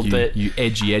 You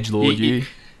edgy edgelord,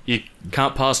 you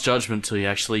can't pass judgment till you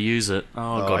actually use it.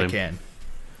 I can.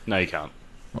 No, you can't.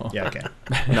 Oh. Yeah, I can.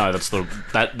 No,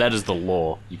 that is the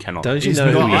law. You cannot. Don't you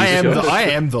know who I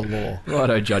am the law.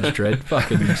 Righto, Judge Dredd.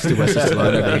 Fucking still West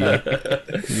alone over here.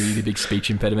 You the big speech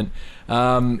impediment.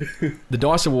 The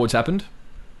DICE Awards happened.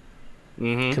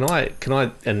 Mm-hmm. Can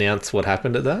I announce what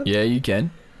happened at that? Yeah, you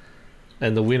can.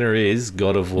 And the winner is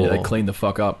God of War. Yeah, they cleaned the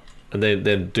fuck up. And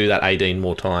then do that 18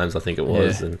 more times, I think it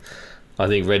was. Yeah. And I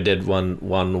think Red Dead won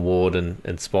one award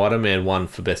and Spider-Man won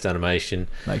for Best Animation.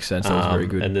 Makes sense, that was very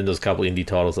good. And then there was a couple indie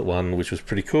titles that won, which was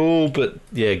pretty cool. But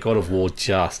yeah, God of War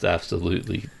just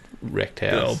absolutely wrecked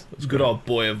house. Good old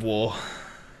boy of war.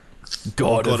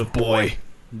 God of boy.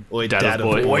 Or Dad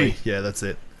of boy. Yeah, that's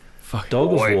it. Fuck.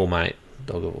 Dog of War, mate.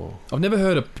 Dog of War. I've never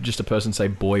heard just a person say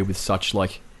boy with such,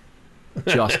 like,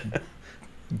 just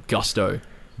gusto.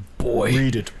 Boy.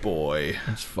 Read it, boy.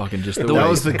 It's fucking just the That way.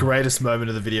 was the greatest moment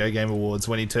of the Video Game Awards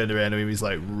when he turned around to him. He's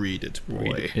like, "Read it,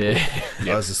 boy." Yeah.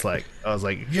 I was like,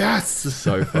 yes.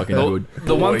 So fucking good.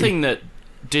 The one thing that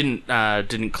didn't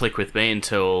click with me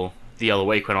until the other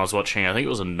week when I was watching, I think it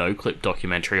was a no-clip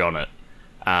documentary on it,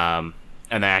 and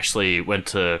they actually went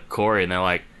to Corey and they're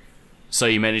like, "So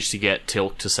you managed to get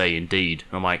Tilk to say indeed?"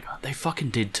 And I'm like, "They fucking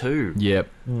did too." Yep.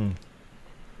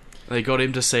 They got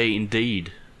him to say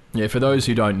indeed. Yeah, for those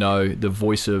who don't know, the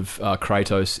voice of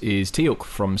Kratos is Teal'c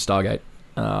from Stargate,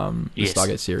 the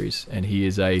Stargate series, and he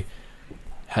has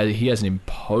an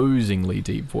imposingly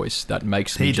deep voice that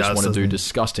makes me just want to do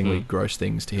disgustingly gross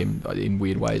things to him in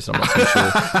weird ways. I'm not too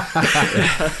sure.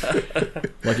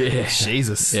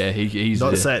 Jesus. Yeah, he's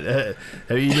not safe.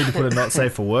 You need to put a not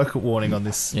safe for work warning on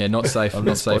this. Yeah, not safe. on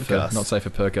Not this safe. podcast. Not safe for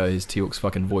Perko. His Teal'c's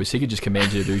fucking voice. He could just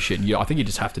command you to do shit. And I think you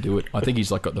just have to do it. I think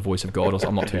he's like got the voice of God.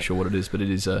 I'm not too sure what it is, but it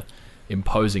is a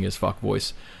imposing as fuck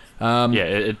voice.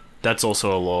 That's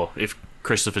also a law. If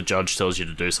Christopher Judge tells you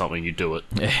to do something, you do it.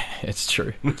 Yeah, it's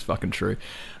true. It's fucking true.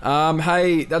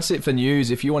 Hey, that's it for news.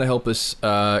 If you want to help us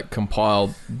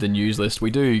compile the news list,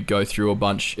 we do go through a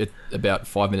bunch at about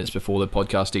 5 minutes before the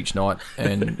podcast each night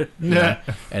and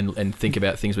and think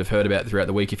about things we've heard about throughout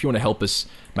the week. If you want to help us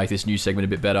make this news segment a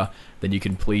bit better, then you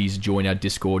can please join our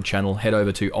Discord channel. Head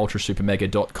over to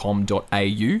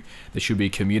ultrasupermega.com.au. There should be a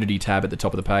community tab at the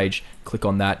top of the page. Click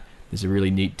on that. There's a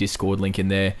really neat Discord link in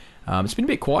there. It's been a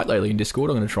bit quiet lately in Discord.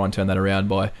 I'm going to try and turn that around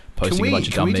by posting a bunch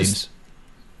of dumb memes.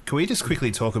 can we just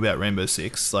quickly talk about Rainbow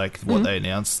Six, like what they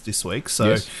announced this week? So,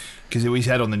 Yes. because we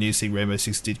had on the news thing, Rainbow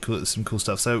Six did some cool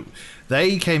stuff. So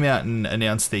they came out and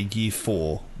announced their Year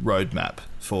 4 roadmap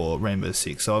for Rainbow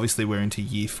Six. So obviously we're into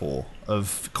Year 4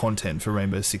 of content for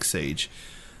Rainbow Six Siege.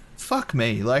 Fuck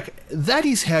me, like that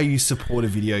is how you support a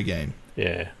video game.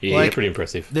 Yeah, Like, pretty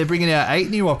impressive. They're bringing out 8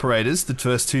 new operators, the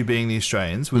first 2 being the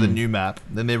Australians, with a new map.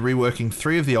 Then they're reworking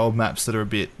 3 of the old maps that are a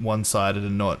bit one-sided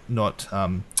and not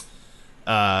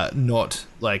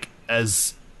like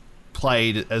as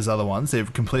played as other ones. They're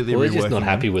completely Well, reworking they're just not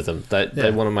happy them. with them.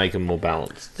 They want to make them more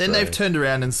balanced. Then so. they've turned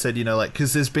around and said, you know, like,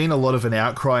 because there's been a lot of an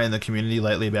outcry in the community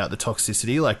lately about the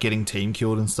toxicity, like getting team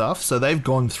killed and stuff. So they've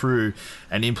gone through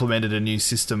and implemented a new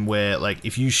system where, like,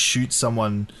 if you shoot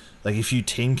someone, like if you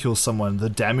team kill someone, the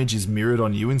damage is mirrored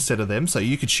on you instead of them. So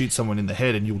you could shoot someone in the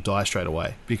head and you'll die straight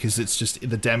away because it's just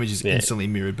the damage is instantly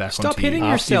mirrored back Stop onto hitting you.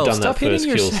 After you've yourself. done that Stop hitting first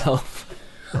kill. yourself.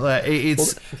 Like,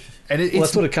 it's Well,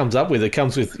 that's what it comes up with. It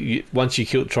comes with once you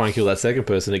try and kill that second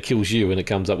person, it kills you, and it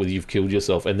comes up with you've killed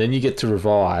yourself, and then you get to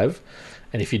revive.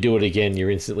 And if you do it again, you're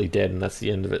instantly dead, and that's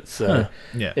the end of it. So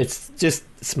yeah. it's just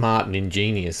smart and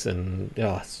ingenious, and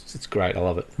it's great. I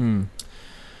love it.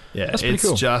 Yeah, That's pretty it's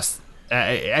cool. just,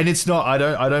 and it's not. I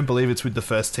don't believe it's with the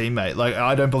first teammate. Like,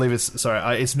 I don't believe it's.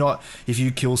 Sorry, it's not. If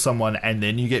you kill someone and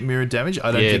then you get mirrored damage,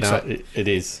 I don't think so. It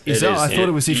is. Is that? I thought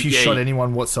it was if you Yeah, shot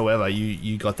anyone whatsoever,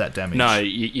 you got that damage. No,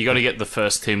 you got to get the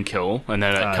first team kill, and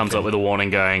then it comes okay. up with a warning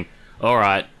going, "All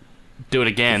right, do it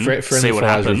again. Friendly see what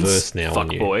fire's happens." reversed now Fuck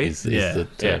on you. boy. Is Yeah. the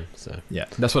term. So. Yeah.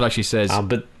 That's what it actually says.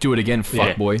 But Do it again, fuck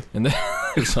Yeah. boy. And then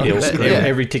so Yeah, it's well, great.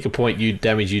 every ticker point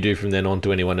damage you do from then on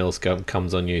to anyone else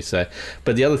comes on you. So,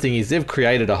 but the other thing is they've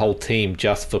created a whole team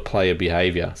just for player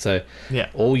behavior. So Yeah,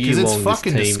 all year because long, it's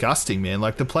fucking this team, disgusting, man.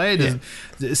 Like the player,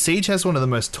 Siege has one of the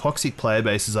most toxic player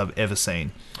bases I've ever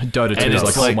seen. Dota 2 And is it's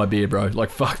like, hold like- my beer, bro. Like,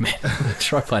 fuck, man.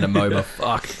 Try playing a MOBA.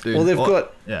 Fuck, dude. Well,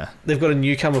 Yeah, they've got a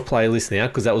newcomer playlist now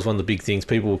because that was one of the big things.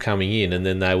 People were coming in, and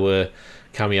then they were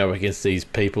coming up against these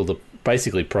people,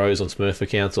 basically pros on Smurf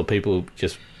accounts or people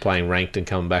just playing ranked and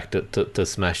coming back to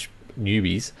smash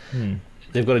newbies.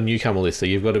 They've got a newcomer list, so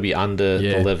you've got to be under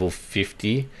the level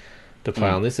 50 to play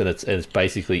on this, and it's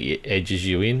basically it edges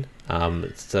you in.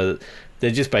 So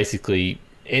they're just basically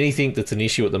anything that's an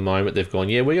issue at the moment. They've gone,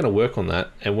 we're going to work on that,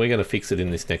 and we're going to fix it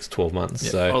in this next 12 months.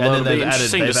 So Although it'll they've be added-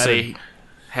 interesting to they've see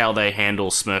how they handle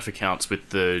Smurf accounts with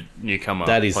the newcomer.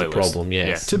 that is the playlist. problem.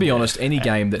 Yes. To be honest, any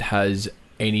game that has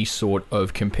any sort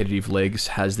of competitive legs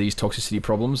has these toxicity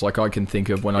problems. Like, I can think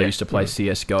of when I used to play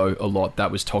CSGO a lot,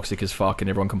 that was toxic as fuck, and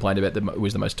everyone complained about it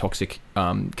was the most toxic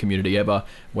community ever.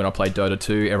 When I played Dota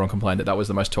 2, everyone complained that was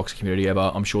the most toxic community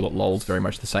ever. I'm sure that LoL's very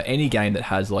much the same. Any game that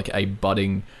has, like, a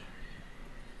budding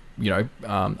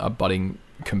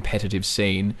competitive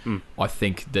scene, I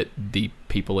think that the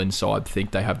people inside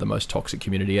think they have the most toxic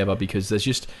community ever, because there's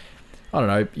just, I don't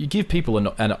know, you give people an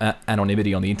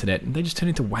anonymity on the internet and they just turn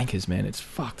into wankers, man. It's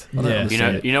fucked. I don't Yeah.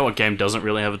 understand it. You know what game doesn't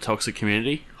really have a toxic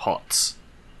community? HOTS.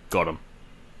 Got him.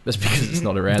 That's because it's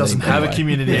not around. doesn't have anyway. a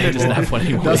community Yeah, it anymore. doesn't have one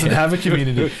anymore. Doesn't yeah. have a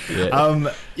community.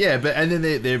 Yeah. But and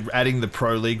then they're adding the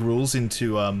pro league rules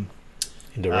into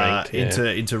Into ranked.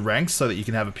 into ranks so that you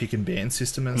can have a pick and ban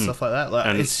system and stuff like that. Like,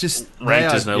 And it's just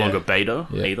Ranked they is no are- longer beta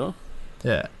Yeah. either.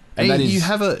 Yeah, And that is- you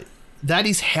have a. That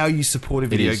is how you support a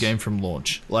video is. game from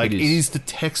launch. Like, It it is. is the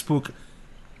textbook.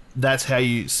 That's how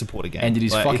you support a game. And it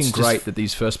is Like, fucking it's just- great that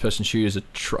these first-person shooters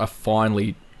are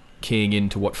finally keying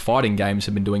into what fighting games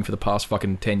have been doing for the past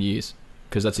fucking 10 years.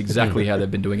 Because that's exactly how they've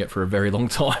been doing it for a very long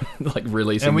time. Like,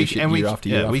 releasing and we this shit and we year after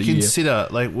year after we year. consider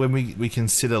like when we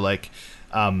consider like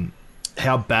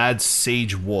how bad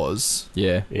Siege was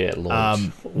Yeah. Yeah,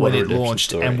 launched. when What a it redemption launched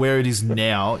story. and where it is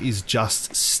now is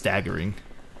just staggering.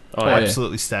 Oh, yeah.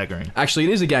 Absolutely staggering. Actually, it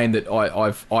is a game that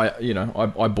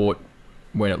I bought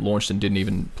when it launched and didn't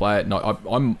even play it. And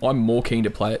I'm more keen to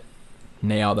play it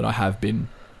now than I have been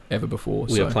ever before.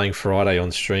 We are playing Friday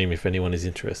on stream. If anyone is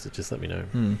interested, just let me know.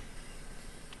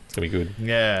 It's gonna be good.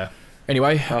 Yeah.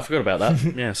 Anyway, I forgot about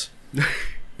that. Yes.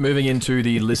 moving into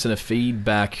the listener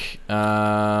feedback.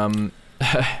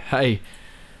 Hey,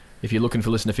 if you're looking for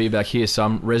listener feedback, here's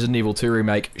some. Resident Evil 2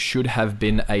 Remake should have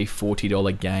been a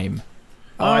 $40 game.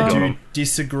 I got do 'em.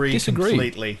 disagree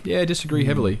completely. Yeah, I disagree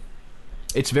heavily.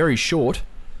 It's very short,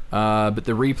 but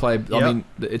the replay. I Yep. mean,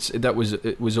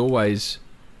 it was always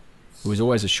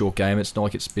a short game. It's not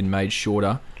like it's been made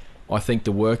shorter. I think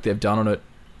the work they've done on it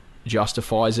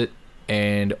justifies it,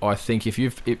 and I think if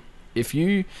you,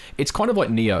 it's kind of like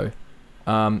Neo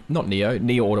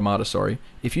Automata. Sorry,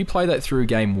 if you play that through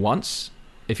game once.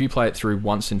 If you play it through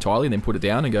once entirely and then put it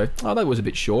down and go, oh, that was a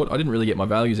bit short. I didn't really get my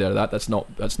values out of that. That's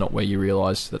not where you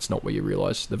realise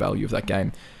the value of that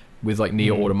game. with like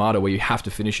Nier Automata, where you have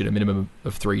to finish it a minimum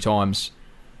of 3 times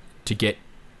to get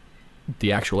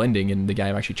the actual ending, and the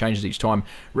game actually changes each time.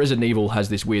 Resident Evil has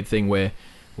this weird thing where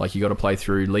like you got to play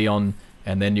through Leon,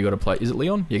 and then you got to play, is it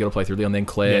Leon? You got to play through Leon, then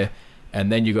Claire,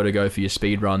 and then you got to go for your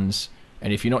speed runs.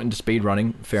 And if you're not into speed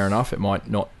running, fair enough, it might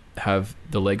not have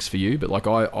the legs for you. But like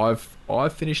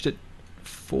I've finished it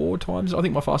 4 times. I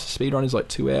think my fastest speed run is like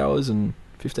 2 hours and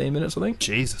 15 minutes. I think.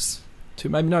 Jesus.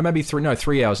 Maybe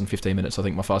 3 hours and 15 minutes. I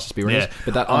think my fastest speed run is.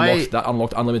 But that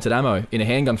unlocked unlimited ammo in a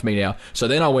handgun for me now. So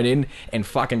then I went in and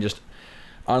fucking just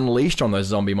unleashed on those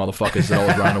zombie motherfuckers that I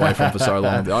was running away from for so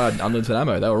long. I had unlimited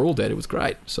ammo. They were all dead. It was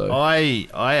great. So I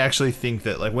actually think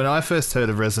that like when I first heard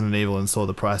of Resident Evil and saw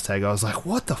the price tag, I was like,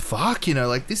 what the fuck? You know,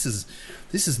 like this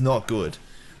is not good.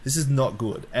 This is not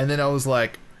good. And then I was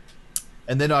like,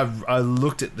 and then I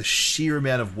looked at the sheer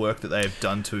amount of work that they have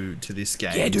done to this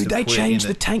game. Yeah, dude, they changed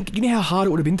the tank. You know how hard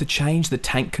it would have been to change the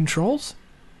tank controls?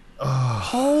 Oh.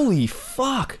 Holy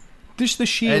fuck. Just the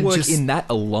sheer work in that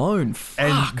alone.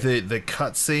 Fuck. And the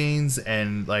cutscenes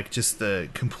and like just the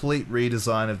complete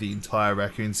redesign of the entire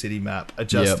Raccoon City map are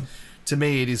just, to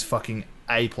me, it is fucking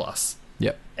A+.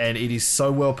 Yep. And it is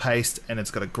so well paced, and it's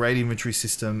got a great inventory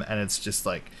system, and it's just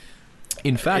like,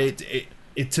 in fact,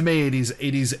 it to me it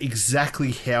is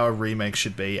exactly how a remake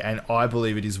should be, and I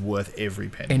believe it is worth every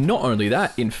penny. And not only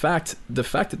that, in fact, the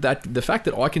fact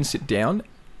that I can sit down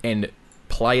and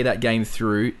play that game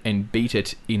through and beat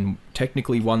it in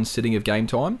technically one sitting of game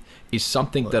time is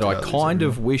something that I kind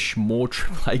of wish more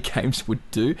AAA games would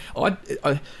do.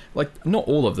 I like, not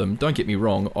all of them, don't get me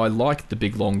wrong, I like the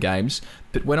big long games,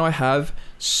 but when I have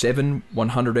 7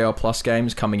 100-hour plus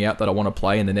games coming out that I want to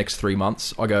play in the next 3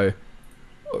 months, I go,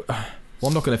 well,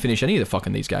 I'm not going to finish any of the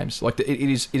fucking these games. Like, it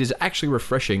is actually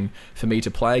refreshing for me to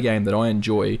play a game that I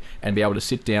enjoy and be able to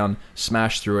sit down,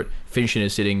 smash through it, finish in a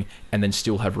sitting, and then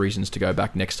still have reasons to go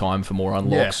back next time for more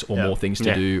unlocks or more things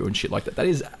to do and shit like that.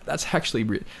 That's actually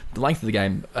the length of the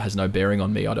game has no bearing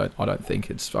on me. I don't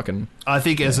think it's fucking. I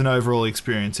think as an overall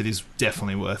experience, it is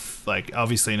definitely worth. Like,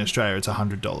 obviously in Australia, it's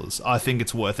 $100. I think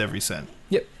it's worth every cent.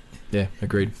 Yep. Yeah.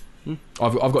 Agreed.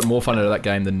 I've got more fun out of that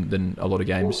game than a lot of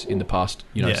games in the past.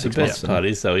 6 months. The best part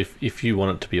is though, if you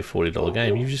want it to be a $40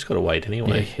 game, you've just got to wait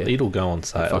anyway. Yeah. It'll go on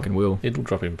sale. It fucking will. It'll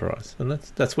drop in price, and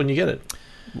that's when you get it.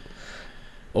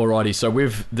 Alrighty, so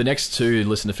with the next 2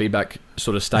 listener feedback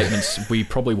sort of statements, we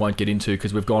probably won't get into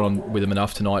because we've gone on with them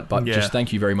enough tonight. But just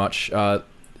thank you very much.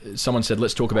 Someone said,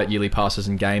 let's talk about yearly passes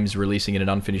and games releasing in an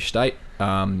unfinished state.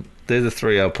 There's a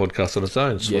 3-hour podcast on its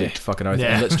own. Sweet. Yeah, fucking oath.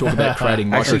 Yeah. And let's talk about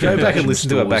creating Actually, go back and listen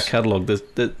stores. to our back catalogue.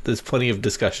 There's plenty of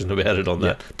discussion about it on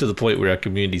that, to the point where our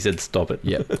community said stop it.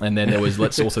 Yeah, and then there was,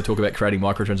 let's also talk about creating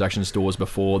microtransaction stores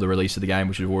before the release of the game,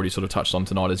 which we've already sort of touched on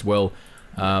tonight as well.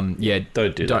 Don't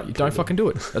fucking do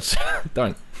it. That's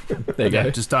don't. There you go.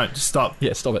 Just don't. Just stop.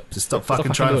 Yeah, stop it. Just stop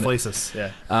fucking trying to fleece us.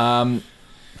 Yeah.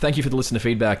 Thank you for the listener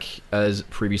feedback. As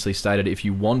previously stated, if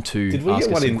you want to did we ask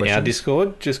get us one in questions, our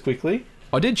Discord just quickly?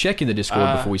 I did check in the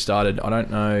Discord before we started. I don't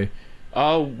know.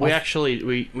 Oh,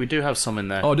 we do have some in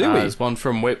there. Oh, do we? There's one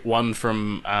from Whip, one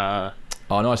from oh,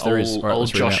 nice. There is. Old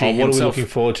let's read it out. Joshy. What are we looking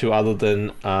forward to other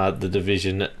than the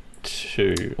Division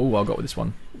 2? Oh, I'll go with this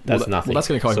one. That's nothing. Well, that's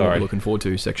going to come what we're looking forward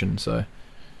to section. So.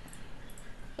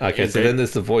 Okay, so then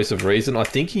there's the Voice of Reason. I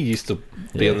think he used to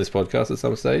be on this podcast at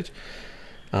some stage.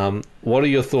 What are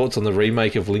your thoughts on the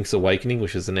remake of Link's Awakening,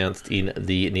 which was announced in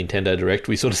the Nintendo Direct?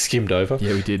 We sort of skimmed over.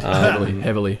 Yeah, we did.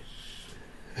 Heavily.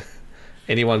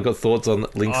 Anyone got thoughts on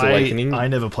Link's Awakening? I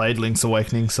never played Link's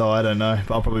Awakening, so I don't know.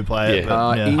 I'll probably play it.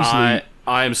 But,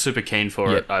 I am super keen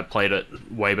for it. I played it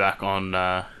way back on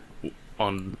the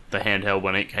handheld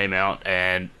when it came out,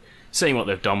 and seeing what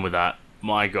they've done with that,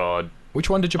 my god. Which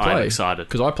one did you play? I'm excited.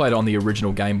 Because I played it on the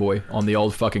original Game Boy, on the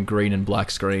old fucking green and black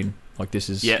screen. Like, this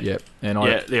is...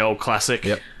 the old classic.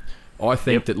 Yep. I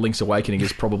think that Link's Awakening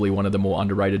is probably one of the more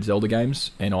underrated Zelda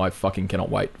games, and I fucking cannot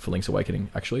wait for Link's Awakening,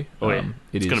 actually. Oh, yeah.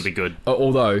 It's going to be good.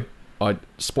 Although,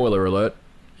 spoiler alert,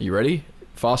 are you ready?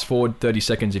 Fast forward 30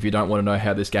 seconds if you don't want to know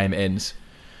how this game ends.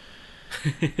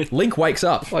 Link wakes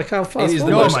up. I can't fast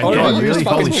forward. Oh my god, really?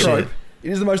 Holy shit. It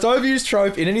is the most overused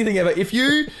trope in anything ever. If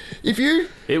you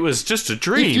it was just a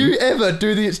dream. If you ever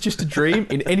do the "it's just a dream"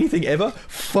 in anything ever,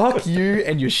 fuck you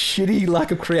and your shitty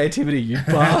lack of creativity, you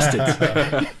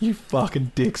bastards. You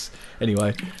fucking dicks.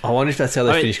 Anyway, I wonder if that's how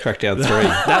they finished Crackdown 3.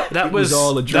 that was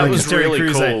all a dream. That was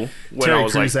really cool when I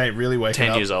was like ain't really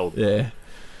 10 years old. Yeah.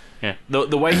 Yeah.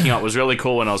 The waking up was really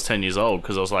cool when I was 10 years old,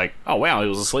 because I was like, oh wow, he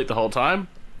was asleep the whole time.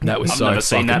 That was I've never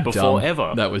seen that before dumb.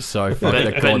 Ever. That was so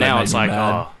fucking. But now it's like,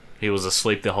 oh, he was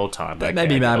asleep the whole time. That made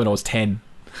me mad when I was 10.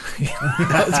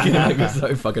 That's gonna make me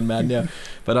so fucking mad now.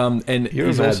 But and You're a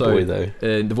he's mad also boy, though.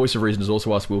 the voice of reason has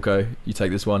also asked Wilco. You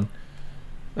take this one.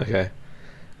 Okay.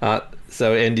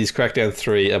 So Andy's Crackdown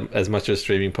 3, as much of a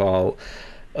streaming pile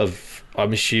of,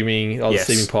 I'm assuming, the Yes.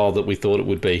 streaming pile that we thought it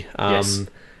would be. Yes.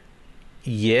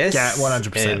 Yes. Yeah,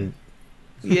 100%. And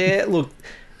yeah, look,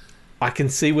 I can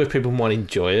see where people might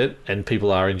enjoy it, and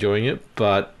people are enjoying it,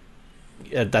 but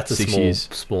that's a 6 small years.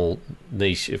 small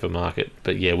niche of a market.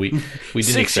 But yeah, we didn't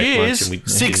 6 expect years? much, and we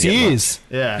 6 didn't get years.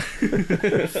 Yeah.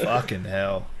 Fucking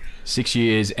hell. 6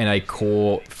 years and a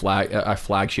core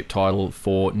flagship title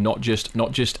for not just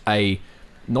a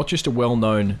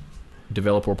well-known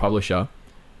developer or publisher,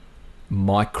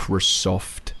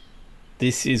 Microsoft.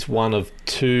 This is one of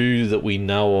 2 that we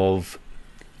know of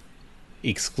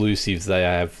exclusives they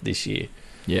have this year.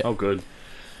 Yeah. Oh, good.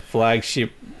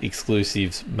 Flagship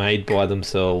exclusives made by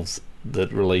themselves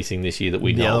that releasing this year that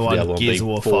we The know other of. one, being Gears of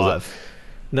War Forza. 5.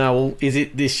 No, well, is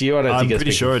it this year? I don't I'm think it's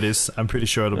pretty been- sure it is. I'm pretty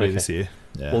sure it'll be Okay. this year.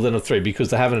 Yeah. Well, then of 3, because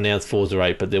they haven't announced Forza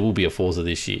 8, but there will be a Forza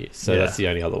this year. So Yeah. that's the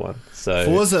only other one. So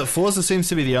Forza seems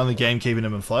to be the only game keeping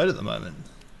them afloat at the moment.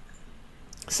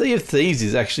 Sea of Thieves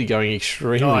is actually going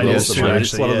extremely Oh, well yeah, at it's the true, moment.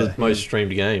 It's actually, one yeah. of the most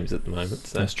streamed games at the moment.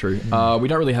 So. That's true. We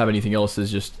don't really have anything else.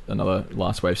 There's just another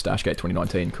Last Wave Stashgate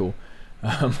 2019. Cool.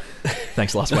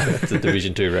 Thanks, Last Wave. It's a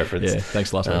Division 2 reference. Yeah,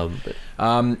 thanks, Last Wave.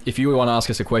 But If you want to ask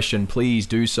us a question, please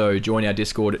do so. Join our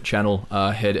Discord channel.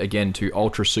 Head again to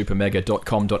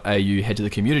ultrasupermega.com.au. Head to the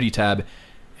community tab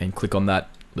and click on that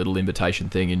little invitation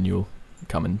thing, and you'll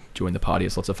come and join the party.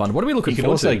 It's lots of fun. What are we looking you can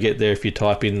forward also to? get there if you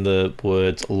type in the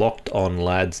words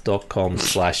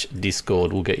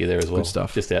lockedonlads.com/discord. We'll get you there as well. Good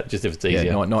stuff. Just if it's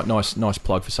easier. Yeah, nice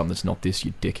plug for something that's not this,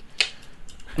 you dick.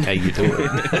 How you doing?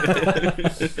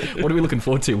 What are we looking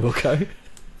forward to, Wilco?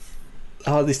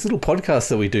 This little podcast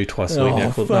that we do twice a week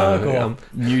now. Called,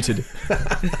 Muted.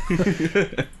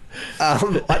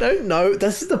 I don't know.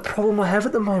 This is the problem I have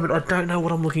at the moment. I don't know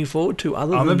what I'm looking forward to.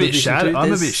 Other I'm than a bit Division shattered. 2. I'm a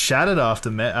There's- bit shattered after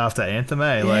Anthem.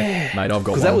 Like, Mate, I've got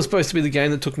because one. that was supposed to be the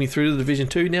game that took me through to Division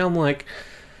 2. Now I'm like,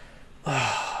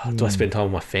 do I spend time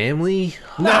with my family?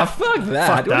 Nah, fuck that.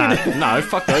 fuck that. No,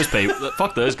 fuck those people.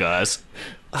 Fuck those guys.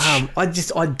 I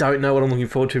don't know what I'm looking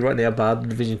forward to right now, bar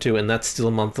Division 2, and that's still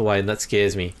a month away, and that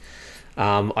scares me.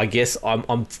 I guess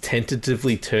I'm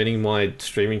tentatively turning my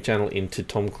streaming channel into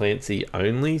Tom Clancy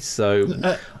only,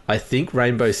 so I think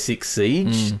Rainbow Six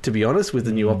Siege, to be honest, with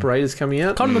the new operators coming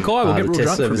out. Conor Mackay will get the real test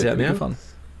drunk for a server's bit. out It'll be fun.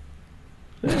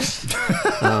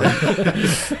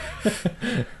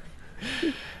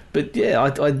 But yeah,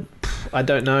 I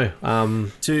don't know.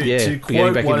 To getting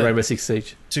quote back one into of- Rainbow Six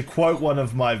Siege. to quote one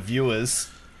of my viewers,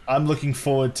 I'm looking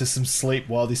forward to some sleep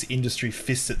while this industry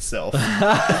fists itself.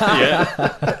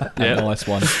 Yeah. Yeah. Nice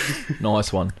one.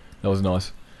 Nice one. That was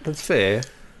nice. That's fair.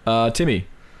 Timmy.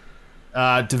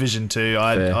 Division 2,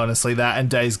 Fair. honestly, that and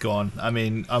Days Gone. I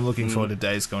mean, I'm looking forward to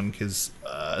Days Gone because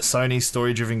Sony's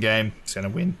story-driven game is going to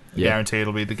win. I Yeah. guarantee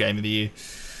it'll be the game of the year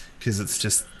because it's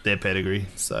just their pedigree.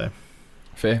 So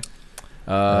Fair.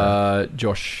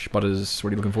 Josh Butters, what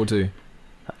are you looking forward to?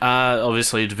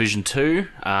 Obviously Division 2,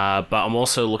 but I'm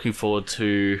also looking forward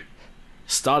to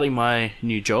starting my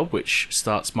new job, which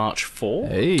starts March 4.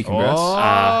 Hey,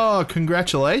 congrats.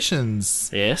 Congratulations.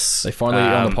 Yes. They finally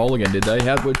on the poll again, did they?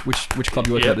 Which club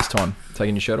you worked Yep. at this time?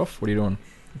 Taking your shirt off? What are you doing?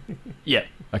 Yeah.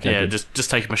 Okay, Yeah, good. just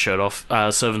taking my shirt off,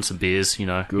 serving some beers, you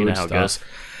know Good how it goes.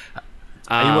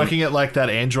 Are you working at like that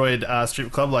Android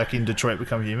strip club like in Detroit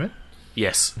Become Human?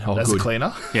 Yes. Oh, As good. a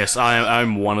cleaner? Yes,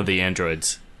 I'm one of the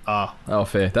androids. Ah. Oh,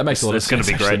 fair. That makes a lot of It's gonna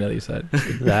sense. be actually, great. now that you say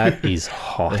it. That is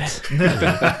hot.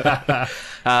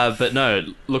 But no,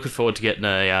 looking forward to getting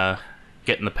the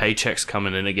paychecks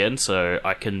coming in again, so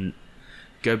I can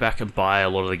go back and buy a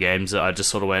lot of the games that I just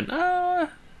sort of went, I'm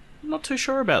not too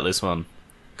sure about this one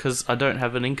because I don't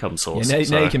have an income Yeah, source. now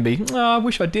so- you can be, I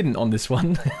wish I didn't on this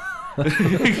one.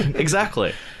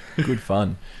 Exactly. Good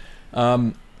fun.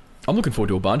 I'm looking forward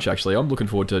to a bunch, actually. I'm looking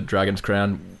forward to Dragon's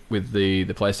Crown with the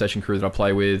PlayStation crew that I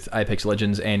play with, Apex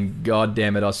Legends, and god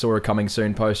damn it, I saw a coming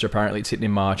soon poster. Apparently it's hitting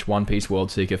in March, One Piece World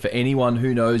Seeker. For anyone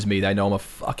who knows me, they know I'm a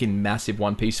fucking massive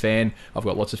One Piece fan. I've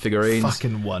got lots of figurines.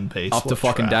 Fucking One Piece. Up to What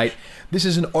fucking trash. date. This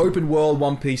is an open world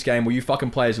One Piece game where you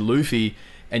fucking play as Luffy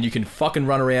and you can fucking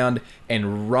run around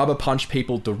and rubber punch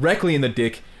people directly in the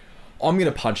dick. I'm going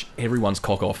to punch everyone's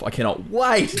cock off. I cannot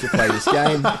wait to play this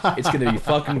game. It's going to be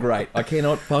fucking great. I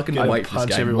cannot fucking Gonna wait for punch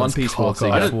this game. One everyone's Piece World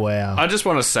cock off. Seeker. Wow. I just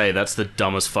want to say that's the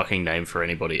dumbest fucking name for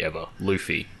anybody ever.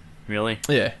 Luffy. Really?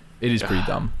 Yeah, it is pretty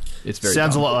dumb. It's very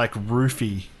Sounds dumb. a lot like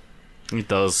Roofy. It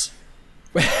does.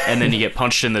 And then you get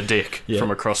punched in the dick Yeah. from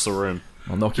across the room.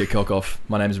 I'll knock your cock off.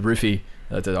 My name's Riffy,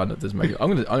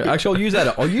 I'll use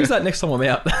that. I'll use that next time I'm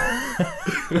out.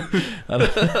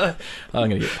 I'm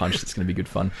gonna get punched. It's gonna be good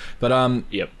fun. But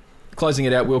Yep. Closing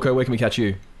it out, Wilco. Where can we catch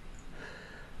you?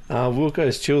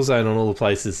 Wilco's Chill Zone on all the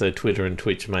places, so Twitter and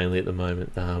Twitch mainly at the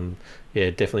moment. Yeah,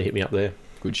 definitely hit me up there.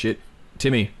 Good shit,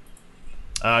 Timmy.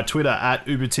 Twitter at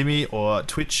UberTimmy or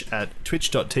Twitch at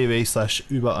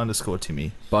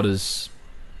twitch.tv/Uber_Timmy. Butters.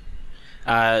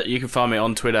 You can find me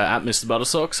on Twitter at Mr.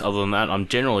 Buttersocks. Other than that, I'm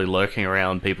generally lurking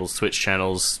around people's Twitch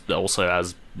channels also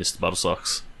as Mr.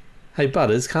 Buttersocks. Hey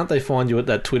Butters, can't they find you at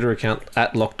that Twitter account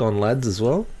at Locked On Lads as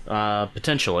well?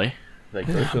 Potentially. They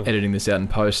could. Cool. Editing this out in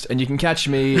post. And you can catch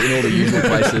me in all the usual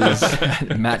places.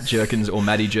 Matt Jerkins or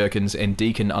Matty Jerkins and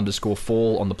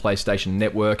Deacon_Fall on the PlayStation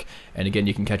Network. And again,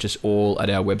 you can catch us all at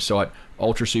our website,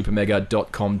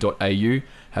 ultrasupermega.com.au.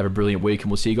 Have a brilliant week,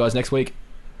 and we'll see you guys next week.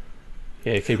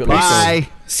 Yeah, keep it Bye.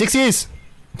 6 years.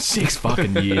 6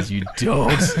 fucking years, you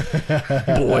dogs.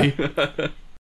 Boy.